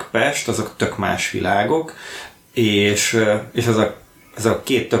Buda, meg Pest, azok tök más világok, és ez a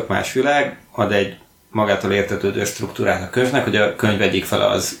két tök más világ ad egy magától értetődő struktúrát a könyvnek, hogy a könyv egyik fele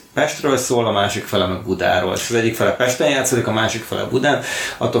az Pestről szól, a másik fele meg Budáról. És az egyik fele Pesten játszódik, a másik fele Budán.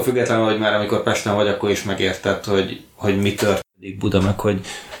 Attól függetlenül, hogy már amikor Pesten vagy, akkor is megérted, hogy mi történik Buda,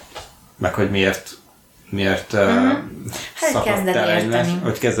 meg hogy miért szakadtál egymás,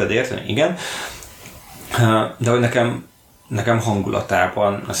 hogy kezded érteni, igen. De hogy nekem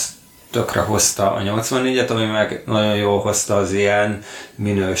hangulatában ezt tökre hozta a 84-et, ami meg nagyon jól hozta az ilyen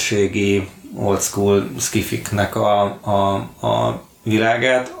minőségi old school skifiknek a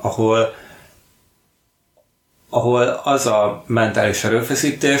világát, ahol az a mentális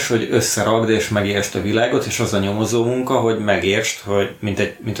erőfeszítés, hogy összeragd és megértsd a világot, és az a nyomozó munka, hogy megértsd, hogy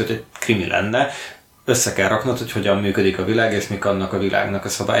mint hogy egy krimi lenne, össze kell raknod, hogy hogyan működik a világ, és mik annak a világnak a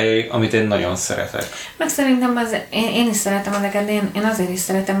szabályai, amit én nagyon szeretek. Meg szerintem én is szeretem ezeket, de én azért is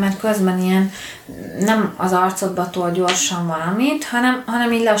szeretem, mert közben ilyen nem az arcodba tol gyorsan valamit,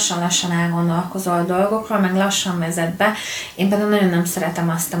 hanem így lassan-lassan elgondolkozol dolgokról, meg lassan vezet be. Én például nagyon nem szeretem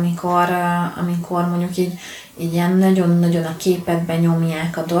azt, amikor mondjuk így ilyen nagyon-nagyon a képedben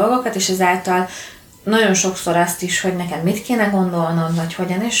nyomják a dolgokat, és ezáltal nagyon sokszor azt is, hogy neked mit kéne gondolnod, vagy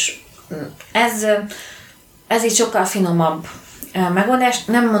hogyan, és ez így sokkal finomabb megoldás.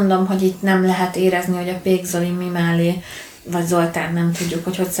 Nem mondom, hogy itt nem lehet érezni, hogy a Pék Zoli mi mellé, vagy Zoltán, nem tudjuk,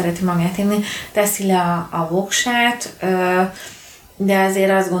 hogy szereti magát inni, teszi le a voksát, de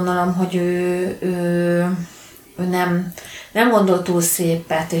azért azt gondolom, hogy ő nem gondol túl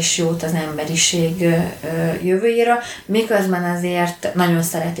szépet és jót az emberiség jövőjéről, miközben azért nagyon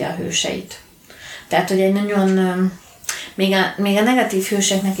szereti a hőseit. Tehát, hogy egy nagyon... Még a negatív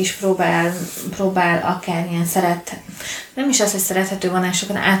hőseknek is próbál akár ilyen nem is az, hogy szerethető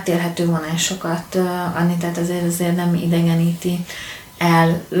vonásokat, áttérhető vonásokat adni, tehát azért nem idegeníti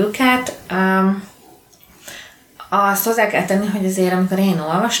el őket. Azt hozzá kell tenni, hogy azért amikor én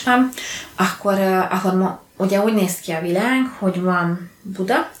olvastam, akkor ugye úgy néz ki a világ, hogy van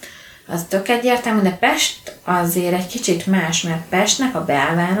Buda, az tök egyértelmű, de Pest azért egy kicsit más, mert Pestnek a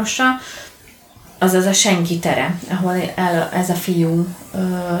belvárosa, azaz a senki tere, ahol ez a fiú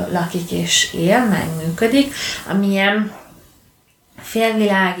lakik és él, megműködik, amilyen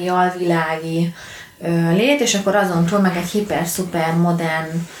félvilági, alvilági lét, és akkor azon túl meg egy hiper-szuper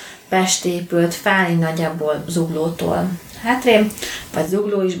modern Pest épült fel, így nagyjából Zuglótól hátrébb, vagy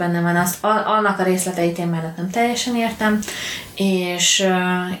Zugló is benne van, annak a részleteit én már nem teljesen értem, és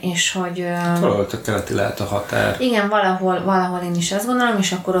hogy... Valahol a keleti lehet a határ. Igen, valahol én is azt gondolom,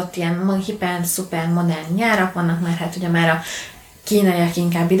 és akkor ott ilyen hiper-szuper modern gyárak vannak, mert hát ugye már a kínaiak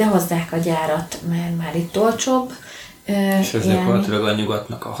inkább idehozzák a gyárat, mert már itt olcsóbb. És ezért valószínűleg a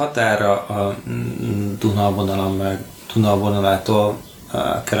nyugatnak a határa, a Duna vonalától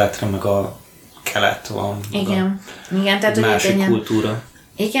keletre meg a kelet van. Igen, tehát másik ilyen, kultúra.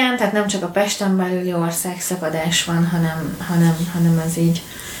 Igen, tehát nem csak a Pesten belüli országszakadás van, hanem ez így.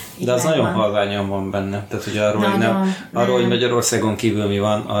 De az nagyon halványan van benne. Tehát, hogy arról, hogy Magyarországon kívül mi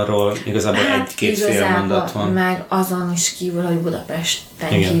van, arról igazából egy-két fél mondat van. Meg azon is kívül, hogy Budapesten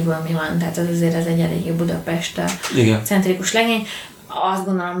kívül mi van. Tehát azért ez egy eléggé Budapest centrikus legény. Azt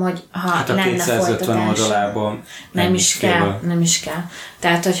gondolom, hogy ha lenne 250 oldalában nem is kell.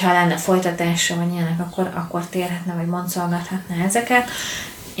 Tehát, hogyha lenne folytatása, vagy ilyenek, akkor térhetne, vagy boncolgathatna ezeket.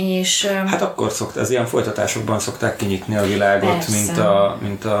 És, hát akkor ez ilyen folytatásokban szokták kinyitni a világot,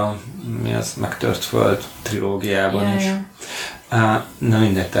 mint a mi az Megtört Föld trilógiában is. Na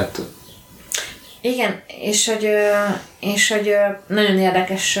mindegy, tehát... Igen, és hogy nagyon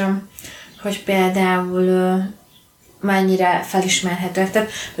érdekes, hogy például mennyire felismerhető. Tehát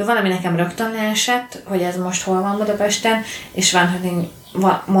valami nekem rögtön leesett, hogy ez most hol van Budapesten, és van, hogy én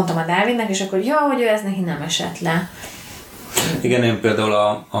mondtam a Dávidnak, és akkor hogy ő ez neki nem esett le. Igen, én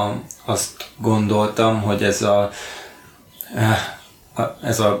például azt gondoltam, hogy ez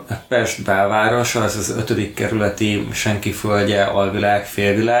a Pest belváros, az 5. kerületi senki földje, alvilág,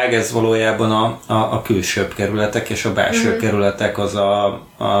 félvilág, ez valójában a külsőbb kerületek, és a belső kerületek az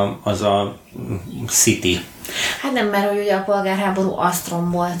a city. Hát nem, mert hogy ugye a polgárháború azt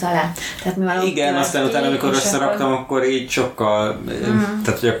rombolta le. Tehát, igen, aztán utána, amikor összeraktam, akkor így sokkal,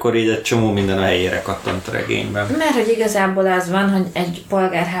 tehát hogy akkor így egy csomó minden a helyére kattant a regényben. Mert hogy igazából az van, hogy egy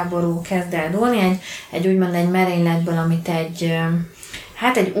polgárháború kezd el dúlni, egy úgymond egy merényletből, amit egy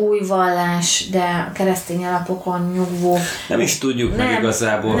új vallás, de keresztény alapokon nyugvó. Nem is tudjuk meg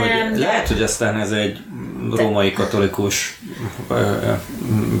igazából, hogy lehet, hogy aztán ez egy római katolikus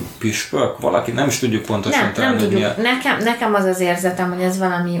püspök, valaki, nem is tudjuk pontosan nem tudjuk. Nekem az az érzetem, hogy ez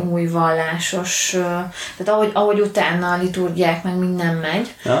valami új vallásos, tehát ahogy utána a liturgiák meg minden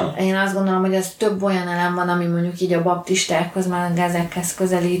megy, én azt gondolom, hogy ez több olyan elem van, ami mondjuk így a baptistákhoz, meg ezekhez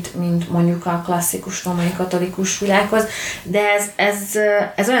közelít, mint mondjuk a klasszikus római katolikus világhoz, de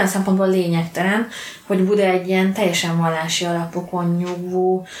ez olyan szempontból lényegtelen, hogy Buda egy ilyen teljesen vallási alapokon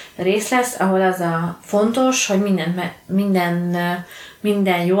nyugvó rész lesz, ahol az a fontos, hogy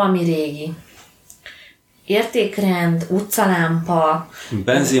minden jó, ami régi. Értékrend, utcalámpa,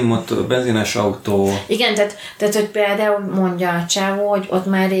 benzines autó. Igen, tehát hogy például mondja a csávó, hogy ott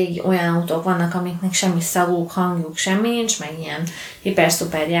már régi olyan autók vannak, amiknek semmi szaguk, hangjuk, semmi nincs, meg ilyen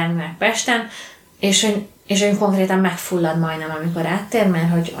hiper-szuper járművek Pesten, és hogy konkrétan megfullad majdnem, amikor áttér,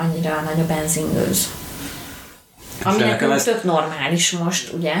 mert hogy annyira nagy a benzingőz. Ami nekünk tök normális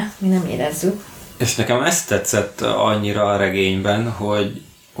most, ugye? Mi nem érezzük. És nekem ezt tetszett annyira a regényben,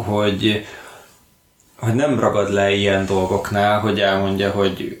 hogy nem ragad le ilyen dolgoknál, hogy elmondja,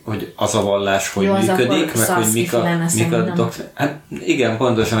 hogy az a vallás hogy működik, meg hogy mik a hát igen,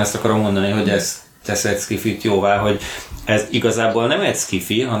 pontosan ezt akarom mondani, hogy ez tesz egy skifit jóvá, hogy ez igazából nem egy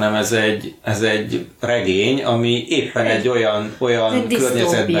skifi, hanem ez egy regény, ami éppen egy olyan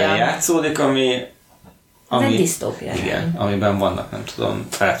környezetben játszódik, ami egy disztópia. Igen, amiben vannak, nem tudom,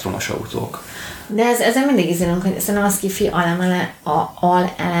 elektromos autók. De ezzel mindig izélünk, hogy szerintem a skifi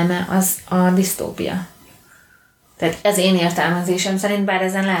aleleme az a disztópia. Tehát ez én értelmezésem szerint, bár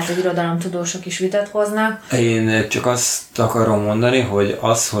ezen lehet, hogy irodalomtudósok is vitatkoznak. Én csak azt akarom mondani, hogy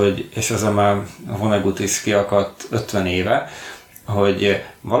és az már Vonnegut is kiakadt 50 éve, hogy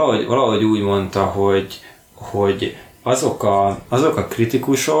valahogy úgy mondta, hogy azok a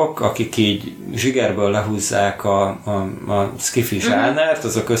kritikusok, akik így zsigerből lehúzzák a skifi zsánert,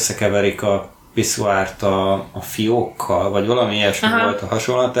 azok összekeverik a piszoárt a fiókkal, vagy valami ilyesmi volt a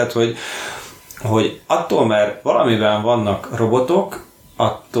hasonlat, tehát hogy attól, mert valamiben vannak robotok,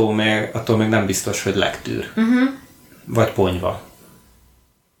 attól még nem biztos, hogy legtűr. Vagy ponyva.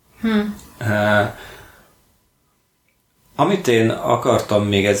 Amit én akartam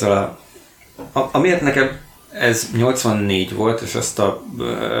még ezzel amiért nekem ez 84 volt, és azt a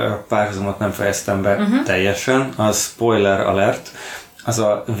párhuzamot nem fejeztem be teljesen, az spoiler alert, az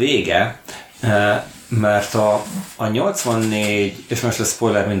a vége, mert a 84, és most a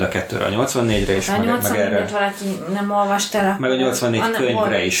spoiler mind a kettőre, a 84-re is, meg erre. Valaki nem olvast el. Meg a 84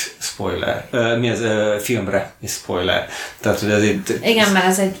 könyvre is spoiler. Filmre is spoiler. Tehát, hogy ez itt... Igen, mert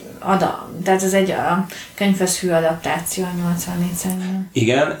ez egy tehát ez egy a könyvhöz hű adaptáció a 84 szerintem.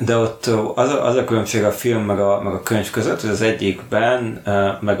 Igen, de ott az a különbség a film meg a könyv között, hogy az egyikben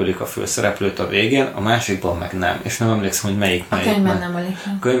megölik a főszereplőt a végén, a másikban meg nem. És nem emlékszem, hogy melyik. A könyvben nem ölik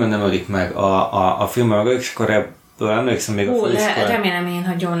meg. A könyvben nem ölik meg. A filmben megölik, és akkor ebből emlékszem még a főiskolán. Remélem én,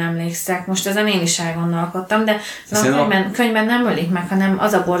 hogy jól emlékszek. Most ezen én is elgondolkodtam, de a könyvben nem ölik meg, hanem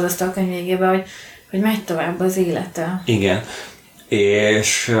az a borzasztó a könyv végében, hogy megy tovább az élete. Igen.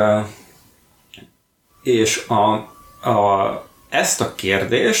 És ezt a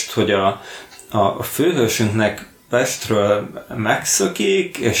kérdést, hogy a főhősünknek Pestről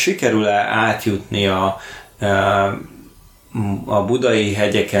megszökik, és sikerül-e átjutni a budai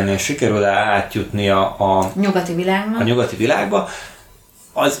hegyeken, és sikerül-e átjutni a nyugati világba,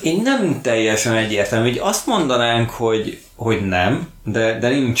 az én nem teljesen egyértelmű. Így azt mondanánk, hogy nem, de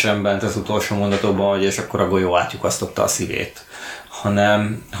nincsen bent az utolsó mondatokban, hogy és akkor a golyó átlyukasztotta a szívét.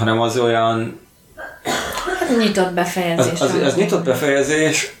 Hanem az olyan... Nyitott befejezés. Az nyitott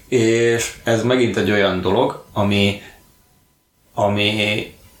befejezés, és ez megint egy olyan dolog,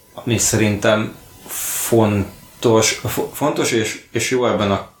 ami szerintem fontos és jó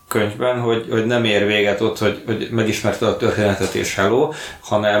ebben a könyvben, hogy nem ér véget ott, hogy megismerted a történetet és hello,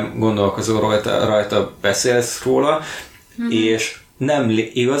 hanem gondolkozol rajta, beszélsz róla, és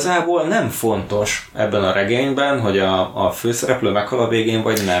igazából nem fontos ebben a regényben, hogy a főszereplő meghal a végén,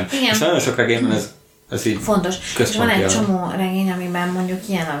 vagy nem. Igen. És nagyon sok regényben ez így fontos. És van egy csomó regény, amiben mondjuk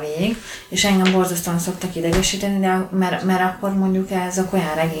ilyen a vég, és engem borzasztóan szoktak idegesíteni, de mert akkor mondjuk ezek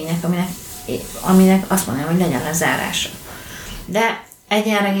olyan regények, aminek azt mondanám, hogy legyen lezárása. De egy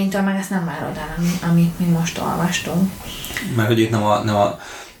ilyen regénytől meg ezt nem várod el, amit mi most olvastunk. Mert hogy itt nem a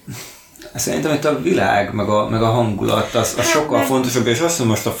szerintem itt a világ, meg a hangulat, az sokkal fontosabb, és azt, hogy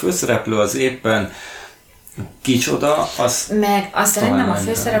most a főszereplő az éppen kicsoda, az... Meg azt szerintem a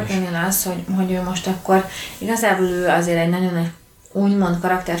főszereplőnél az, hogy ő most akkor igazából ő azért egy nagyon nagy úgymond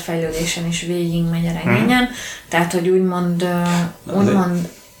karakterfejlődésen is végigmegy a regényen, tehát hogy úgymond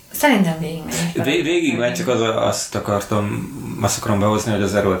szerintem végigmegy. Végigmegy, csak azt akarom behozni, hogy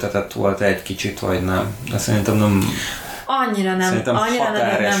az erőltetett volt egy kicsit, vagy nem. De szerintem nem... Annyira nagyon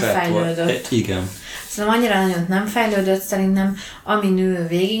nem fejlődött. Igen. Szerintem annyira nagyon nem fejlődött, szerintem amin ő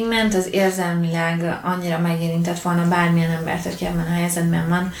végigment, az érzelmileg annyira megérintett volna bármilyen embert, aki ebben a helyzetben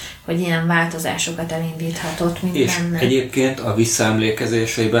van, hogy ilyen változásokat elindíthatott, mint és benne. Egyébként a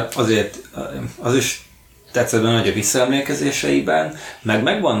visszaemlékezéseiben azért az is tetszett benne, hogy a visszaemlékezéseiben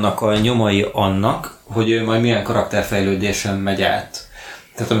megvannak a nyomai annak, hogy ő majd milyen karakterfejlődésen megy át.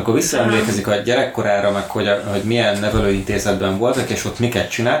 Tehát amikor visszaemlékezik a gyerekkorára, meg hogy milyen nevelőintézetben voltak, és ott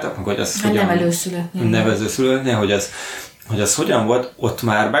miket csináltak, meg hogy az nevelőszülőknél, hogy az hogyan volt, ott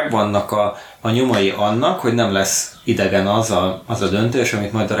már megvannak a nyomai annak, hogy nem lesz idegen az a döntés,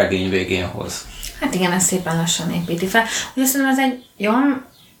 amit majd a regény végén hoz. Hát igen, ez szépen lassan építi fel. Ugye szerintem ez egy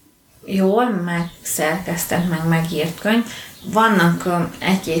jól megszerkesztett, meg megírt könyv. Vannak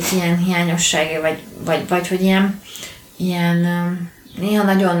egy-két ilyen hiányosságai, vagy hogy ilyen néha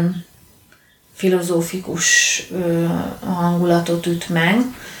nagyon filozófikus hangulatot üt meg.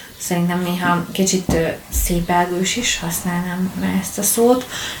 Szerintem néha kicsit szépelgős is, használnám ezt a szót.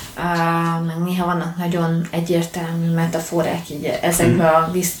 Meg néha vannak nagyon egyértelmű metaforák így ezekben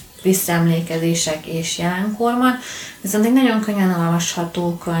a visszaemlékezések és jelenkorban. Viszont egy nagyon könnyen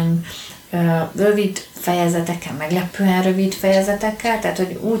olvasható könyv, rövid fejezetekkel, meglepően rövid fejezetekkel, tehát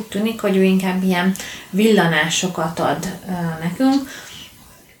hogy úgy tűnik, hogy ő inkább ilyen villanásokat ad nekünk,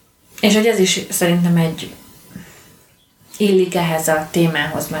 és hogy ez is szerintem illik ehhez a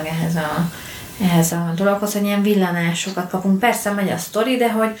témához, meg ehhez a dologhoz, hogy ilyen villanásokat kapunk. Persze megy a sztori,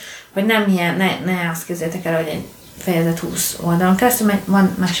 de hogy nem ilyen, ne azt képzeljétek el, hogy egy fejezet 20 oldalon keresztül, mert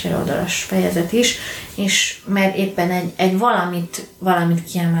van másfél oldalas fejezet is, és mert éppen egy valamit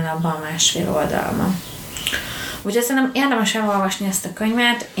kiemel abban a másfél oldalban. Úgyhogy szerintem érdemes elolvasni ezt a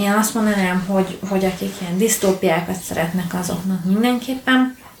könyvet. Én azt mondanám, hogy akik ilyen disztópiákat szeretnek, azoknak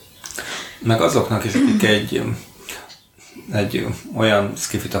mindenképpen. Meg azoknak is, akik egy olyan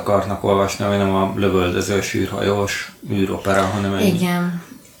skifit akarnak olvasni, ami nem a lövöldözős űrhajós űropera, hanem egy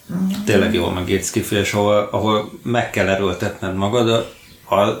tényleg jól megírt skifi, és ahol meg kell erőltetned magad,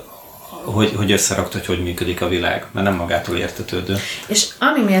 hogy összeraktad, hogy működik a világ, mert nem magától értetődő. És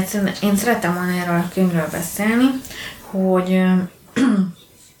ami miatt én szeretem volna erről a könyvről beszélni, hogy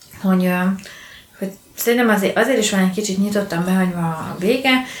Szerintem azért is van egy kicsit nyitottan behagyva a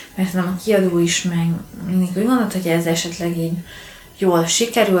vége, mert szerintem a kiadó is meg mindig úgy gondolt, hogy ez esetleg így jól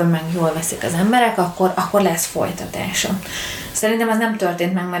sikerül, meg jól veszik az emberek, akkor lesz folytatása. Szerintem ez nem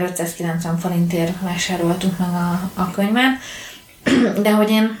történt meg, mert 590 forintért vásároltuk meg a könyvet, de hogy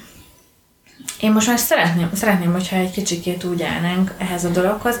én most már szeretném, hogyha egy kicsikét úgy állnánk ehhez a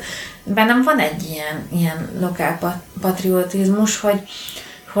dologhoz. Bennem van egy ilyen lokál patriotizmus,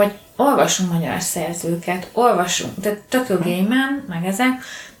 hogy olvasunk magyar szerzőket, olvasunk, de tök jó gémen, meg ezek,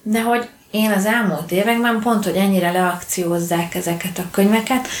 de hogy én az elmúlt években pont, hogy ennyire leakciózzák ezeket a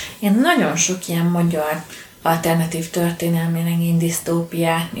könyveket, én nagyon sok ilyen magyar alternatív történelmi regény,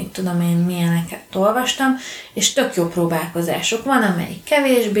 disztópiát, mit tudom én, milyeneket olvastam, és tök jó próbálkozások. Van, amelyik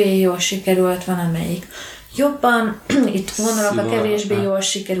kevésbé jól sikerült, van, amelyik jobban, itt gondolok a kevésbé jól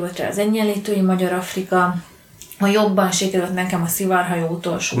sikerült az Egyenlítői Magyar Afrika, ha jobban sikerült nekem a Szivarhajó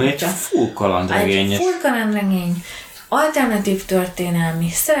utolsó útja. Egy full kalandregény. Egy full kalandregény, alternatív történelmi,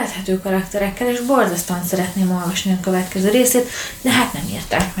 szerethető karakterekkel, és borzasztóan szeretném olvasni a következő részét, de hát nem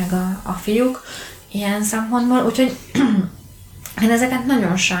írták meg a fiúk ilyen szempontból, úgyhogy én ezeket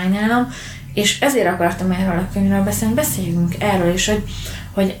nagyon sajnálom, és ezért akartam erről a könyvről beszélni, beszéljünk erről is,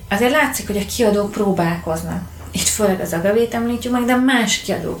 hogy azért látszik, hogy a kiadók próbálkoznak. Itt főleg az Agavét említjük meg, de más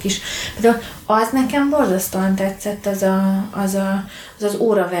kiadók is. Például az nekem borzasztóan tetszett az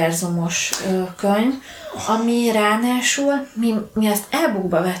óraverzumos könyv, ami ráadásul mi azt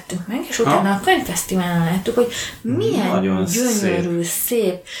e-bookba vettük meg, és utána a könyvfesztiválon láttuk, hogy milyen nagyon gyönyörű,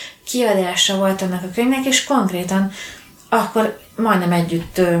 szép kiadása volt annak a könyvnek, és konkrétan akkor majdnem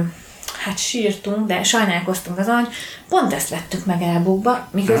együtt sírtunk, de sajnálkoztunk azon, hogy pont ezt vettük meg e-bookba,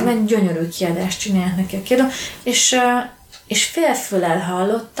 miközben gyönyörű kiadást csinált neki a kiadó, és félfüllel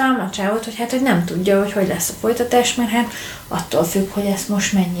hallottam a csávot, hogy nem tudja, hogy lesz a folytatás, mert hát attól függ, hogy ezt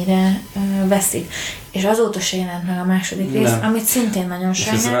most mennyire veszik. És azóta se jelent meg a második rész, amit szintén nagyon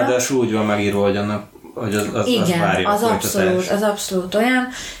sajnálom. És ez ráadásul úgy van megírva, hogy az várja a folytatást. Az abszolút olyan,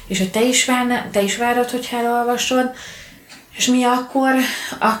 és hogy te is várod, hogy elolvasod, és mi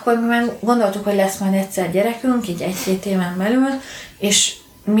akkor mi már gondoltuk, hogy lesz majd egyszer gyerekünk, így 1-2 éven belül, és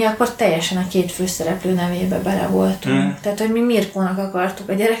mi akkor teljesen a 2 főszereplő nevébe bele voltunk. Tehát, hogy mi Mirkónak akartuk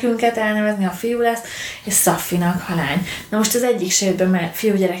a gyerekünket elnevezni, a fiú lesz, és Szaffinak, ha lány. Na most az egyik se jött be, mert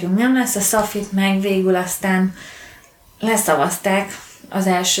fiúgyerekünk nem lesz, a Szafit meg végül aztán leszavazták az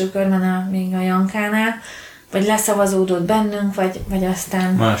első körben még a Jankánál, vagy leszavazódott bennünk, vagy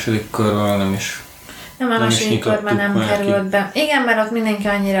aztán... Második körben nem is. Nem, a második körben nem került be. Igen, mert ott mindenki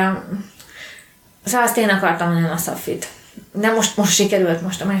annyira... Szóval azt én akartam nagyon a Szafit. De most sikerült,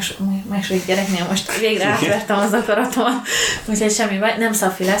 most a második gyereknél, most végre átvertem az akaratot, úgyhogy semmi baj, nem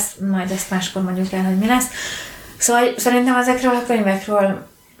Szafi lesz, majd ezt máskor mondjuk el, hogy mi lesz. Szóval szerintem ezekről a könyvekről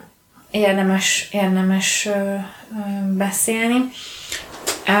érdemes beszélni.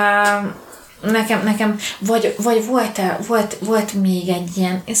 Nekem vagy volt még egy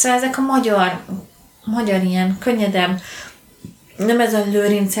ilyen, szóval ezek a magyar ilyen könnyedebb, nem ez a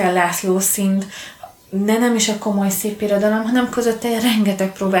Lőrincel László szint, de nem is a komoly szépirodalom, hanem közötte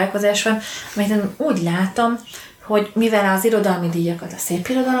rengeteg próbálkozás van, amit én úgy látom, hogy mivel az irodalmi díjakat a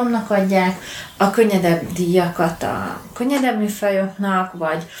szépirodalomnak adják, a könnyedebb díjakat a könnyedebb műfajoknak,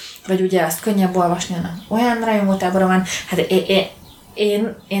 vagy ugye azt könnyebb olvasni, olyan rajongótábora van. Hát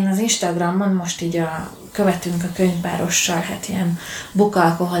én az Instagramon most így követünk a könyvbárossal, hát ilyen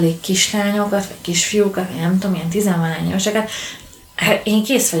bukalkoholik kislányokat, vagy kisfiúkat, nem tudom, ilyen 10-valány éveseket. Hát én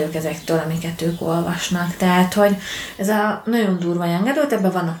kész vagyok ezektől, amiket ők olvasnak. Tehát, hogy ez a nagyon durva engedőt,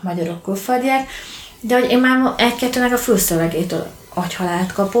 ebben vannak magyarok, külföldiek, de hogy én már egy-kettőnek a fülszövegétől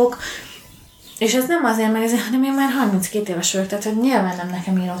agyhalált kapok, és ez nem azért, mert ezért, hanem én már 32 éves vagyok, tehát hogy nyilván nem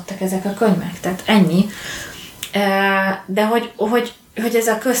nekem írottak ezek a könyvek, tehát ennyi. De hogy ez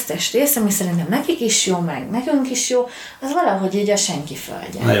a köztes rész, ami szerintem nekik is jó, meg nekünk is jó, az valahogy így a senki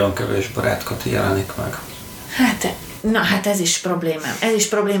földje. Nagyon kevés barátkati jelenik meg. Hát ez is problémám. Ez is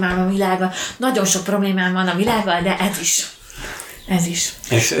problémám a világgal. Nagyon sok problémám van a világgal, de ez is.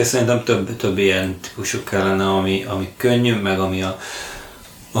 És szerintem több ilyen típusú kellene, ami könnyű, meg ami a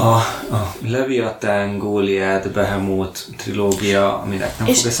Leviatán, Góliát, Behemoth trilógia, aminek nem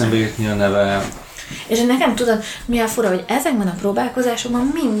fog eszembe jutni a neve. És nekem tudod, mi a fura, hogy ezekben a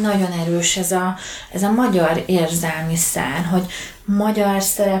próbálkozásokban mind nagyon erős ez a magyar érzelmi szál, hogy magyar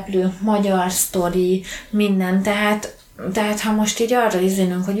szereplő, magyar sztori, minden, tehát ha most így arra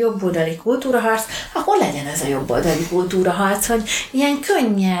izélünk, hogy jobboldali kultúraharc, akkor legyen ez a jobboldali kultúraharc, hogy ilyen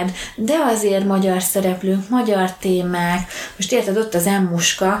könnyed, de azért magyar szereplők, magyar témák. Most érted, ott az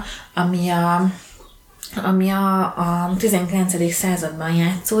Emmuska, ami ami a 19. században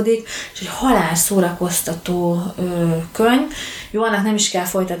játszódik, és egy halál szórakoztató könyv. Jó, annak nem is kell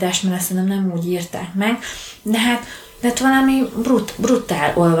folytatás, mert ezt nem úgy írták meg, de hát valami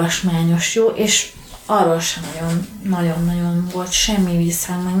brutál olvasmányos, jó, és arról sem nagyon volt semmi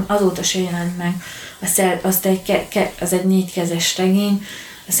visszhang, meg azóta se jelent meg. Az egy 4 kezes regény,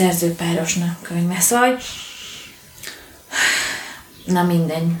 a szerzőpárosnak könyve. Szóval, na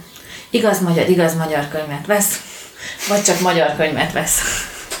mindegy. Igaz magyar könyvet vesz, vagy csak magyar könyvet vesz.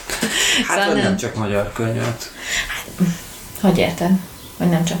 Hát, szóval nem csak magyar könyvet. Hát, hogy érted? Vagy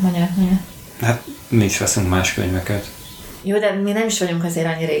nem csak magyar könyvet? Hát, mi is veszünk más könyveket. Jó, de mi nem is vagyunk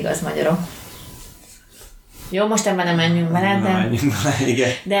azért annyira igaz magyarok. Jó, most ebben nem menjünk bele,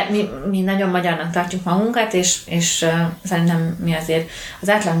 de mi nagyon magyarnak tartjuk magunkat, és szerintem mi azért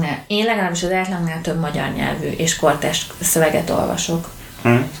én legalábbis az átlagnál több magyar nyelvű és kortárs szöveget olvasok.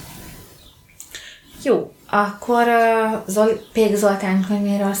 Jó, akkor Pék Zoltán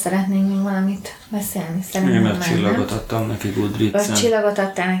könyvéről szeretnénk még valamit beszélni. Én 5 csillagot adtam neki Goodreads-en. 5 csillagot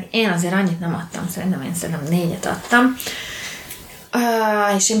adtál neki. Én azért annyit nem adtam, szerintem 4-et adtam.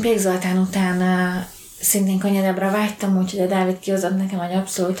 És én Pék Zoltán után szintén könnyedebbre vágytam, úgyhogy a Dávid kihozott nekem egy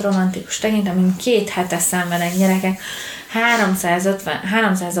abszolút romantikus regényt, amin 2 hete szenvedek, gyerekek.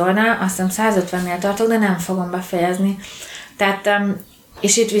 300 oldal, azt hiszem 150-nél tartok, de nem fogom befejezni. Tehát,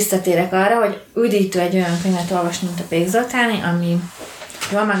 és itt visszatérek arra, hogy üdítő egy olyan könyvet olvasni, mint a Pék Zoltáni, ami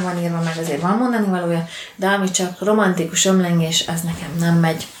jól meg van írva, meg azért van mondani valója, de ami csak romantikus ömlengés, az nekem nem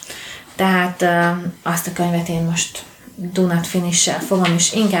megy. Tehát azt a könyvet én most do not finish-sel fogom,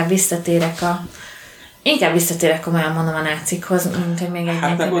 és inkább visszatérek, komolyan mondom, a nácikhoz, mint hogy még egy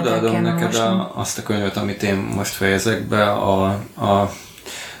hát meg odaadom neked azt a könyvet, amit én most fejezek be, a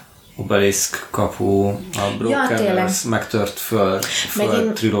Obelisk kapu, a Broken megtört föld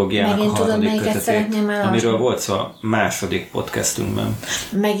trilógiának a 3. kötetét, amiről volt szó a második podcastünkben.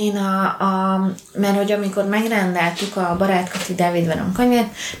 Megint mert hogy amikor megrendeltük a Barátkati Dávid Venom könyvét,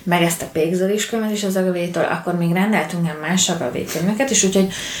 meg ezt a Pék Zolis könyvet is az Agavétól, akkor még rendeltünk nem más Agavé könyveket, és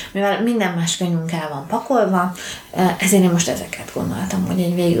úgyhogy mivel minden más könyvünk el van pakolva, ezért én most ezeket gondoltam, hogy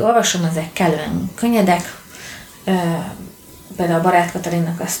én végig olvasom, ezek kellően könnyedek, például a Barát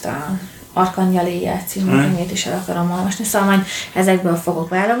Katalinnak azt a Arkangyali című könyvét is el akarom olvasni, szóval majd ezekből fogok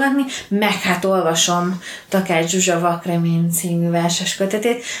válogatni, meg hát olvasom Takács Zsuzsa Vakremény című verses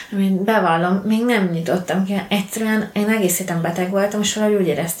kötetét, amit bevallom, még nem nyitottam ki, egyszerűen én egész héten beteg voltam, és valahogy úgy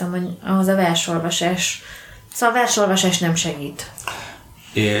éreztem, hogy ahhoz a versolvasás, szóval a versolvasás nem segít.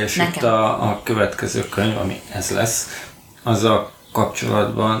 És nekem. Itt a következő könyv, ami ez lesz, azzal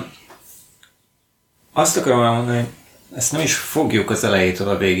kapcsolatban azt akarom elmondani, hogy ezt nem is fogjuk az elejétől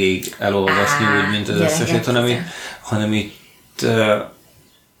a végéig elolvasni úgy, mint az összeset,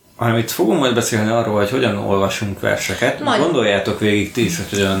 hanem itt fogunk majd beszélni arról, hogy hogyan olvasunk verseket. Gondoljátok végig ti is, hogy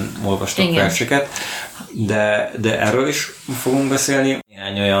hogyan olvastok verseket, de erről is fogunk beszélni.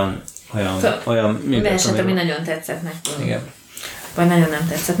 Néhány olyan verset, ami nagyon tetszett nekünk. Igen. Vagy nagyon nem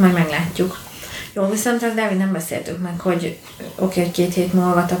tetszett, majd meglátjuk. Jó, viszont az Dávid nem beszéltük meg, hogy oké, hogy 2 hét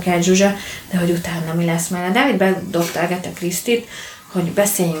múlva Takács Zsuzsa, de hogy utána mi lesz, mert a Dávid bedobta Agatha Christie-t, hogy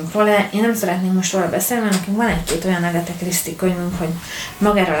beszéljünk róla. Én nem szeretnék most róla beszélni, mert nekünk van 1-2 olyan Agatha Christie könyvünk, hogy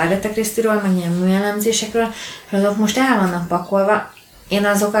magáról Agatha Christie-ről, meg ilyen műelemzésekről, hogy azok most el vannak pakolva. Én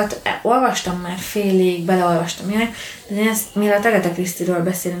azokat olvastam már félig, beleolvastam ilyenek, de én ezt, mielőtt Agatha Christie-ről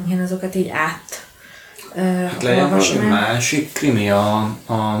beszélünk, én azokat így hát legyen valami másik krimi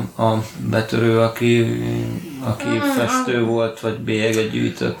a betörő, aki festő volt, vagy bélyeget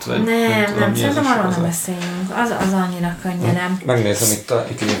gyűjtött, vagy nem, szerintem arról nem beszélünk. Az annyira könnyedem. Megnézem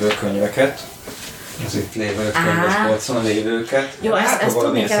itt lévő könyveket. Az itt lévő könyvespolcon lévőket. Jó, ezt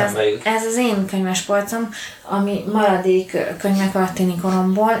tudni kell, ez az én könyvespolcom, ami maradék könyvek a tini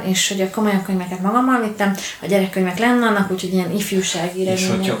koromból, és hogy a komolyabb könyveket magammal vittem, a gyerekkönyvek lenne annak, úgyhogy ilyen ifjúsági regények. És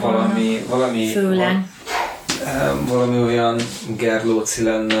hogyha valami olyan Gerlóci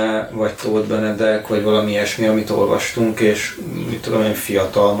lenne, vagy Tóth Benedek, vagy valami ilyesmi, amit olvastunk, és mit tudom én,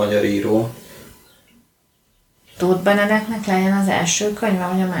 fiatal magyar író. Tóth Benedeknek legyen az első könyve,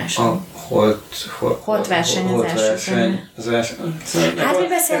 vagy a második? Holt verseny az első könyve. Hát mi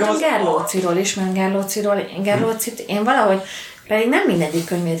beszéltünk Gerlóciról is, mert Gerlócit én valahogy, pedig nem mindegyik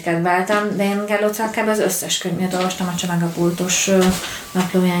könyvét kedveltem, de én Gerlócinak kb. Az összes könyvét olvastam a Csemegapultos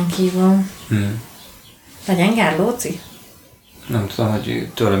naplóján kívül. Legyen Gerlóci? Nem tudom, hogy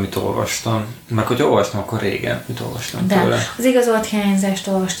tőle mit olvastam. Meg hogy olvastam, akkor régen mit olvastam tőle. Az igazolt hiányzást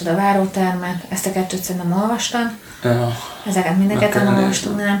olvastad, a várótermet, ezt a 2-t szerintem olvastam. Ja. Ezeket mindeket nem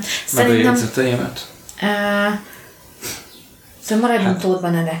olvastam, nem. Meg a jegyzeteimet. Maradjunk Tóth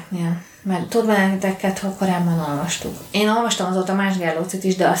Benedeknél, mert Tóth Benedeket korábban olvastuk. Én olvastam azóta más Gerlócit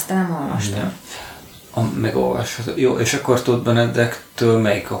is, de azt nem olvastam. Megolvasható. Jó, és akkor Tóth Benedektől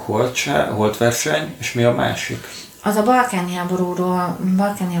melyik a Holdverseny, és mi a másik? Az a balkáni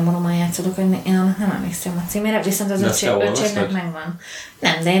háborúban játszódok, hogy én annak nem emlékszem a címére, viszont az öcsémnek megvan.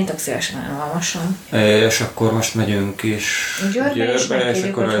 Nem, de én tök szívesen elolvasom. És akkor most megyünk is Győrbe, és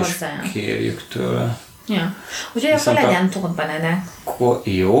akkor is kérjük tőle. Ja. Úgyhogy viszont akkor legyen Tóth Benedek.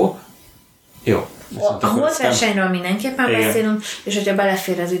 Jó. A Holdversenyről mindenképpen beszélünk, és hogyha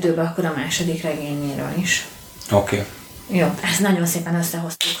belefér az időbe, akkor a második regényéről is. Oké. Jó, ezt nagyon szépen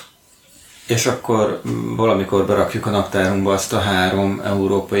összehoztuk. És akkor valamikor berakjuk a naptárunkba azt a 3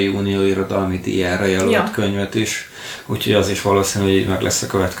 Európai Unió irodalmi díjára jelölt könyvet is, úgyhogy az is valószínű, hogy így meg lesz a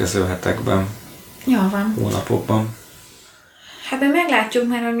következő hetekben. Jó van. Hónapokban. Hát mi meglátjuk,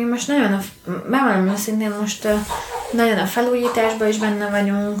 mert hogy mi most bevallom őszintén, most nagyon a felújításban is benne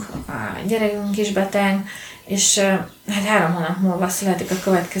vagyunk, a gyerekünk is beteg, és hát 3 hónap múlva születik a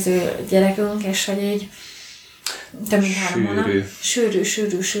következő gyerekünk, és hogy így több mint 3 hónap.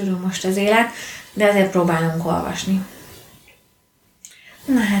 Sűrű most az élet, de ezért próbálunk olvasni.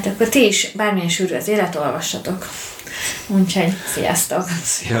 Na hát akkor ti is, bármilyen sűrű az élet, olvassatok. Úgyhogy sziasztok!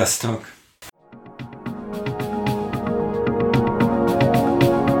 Sziasztok!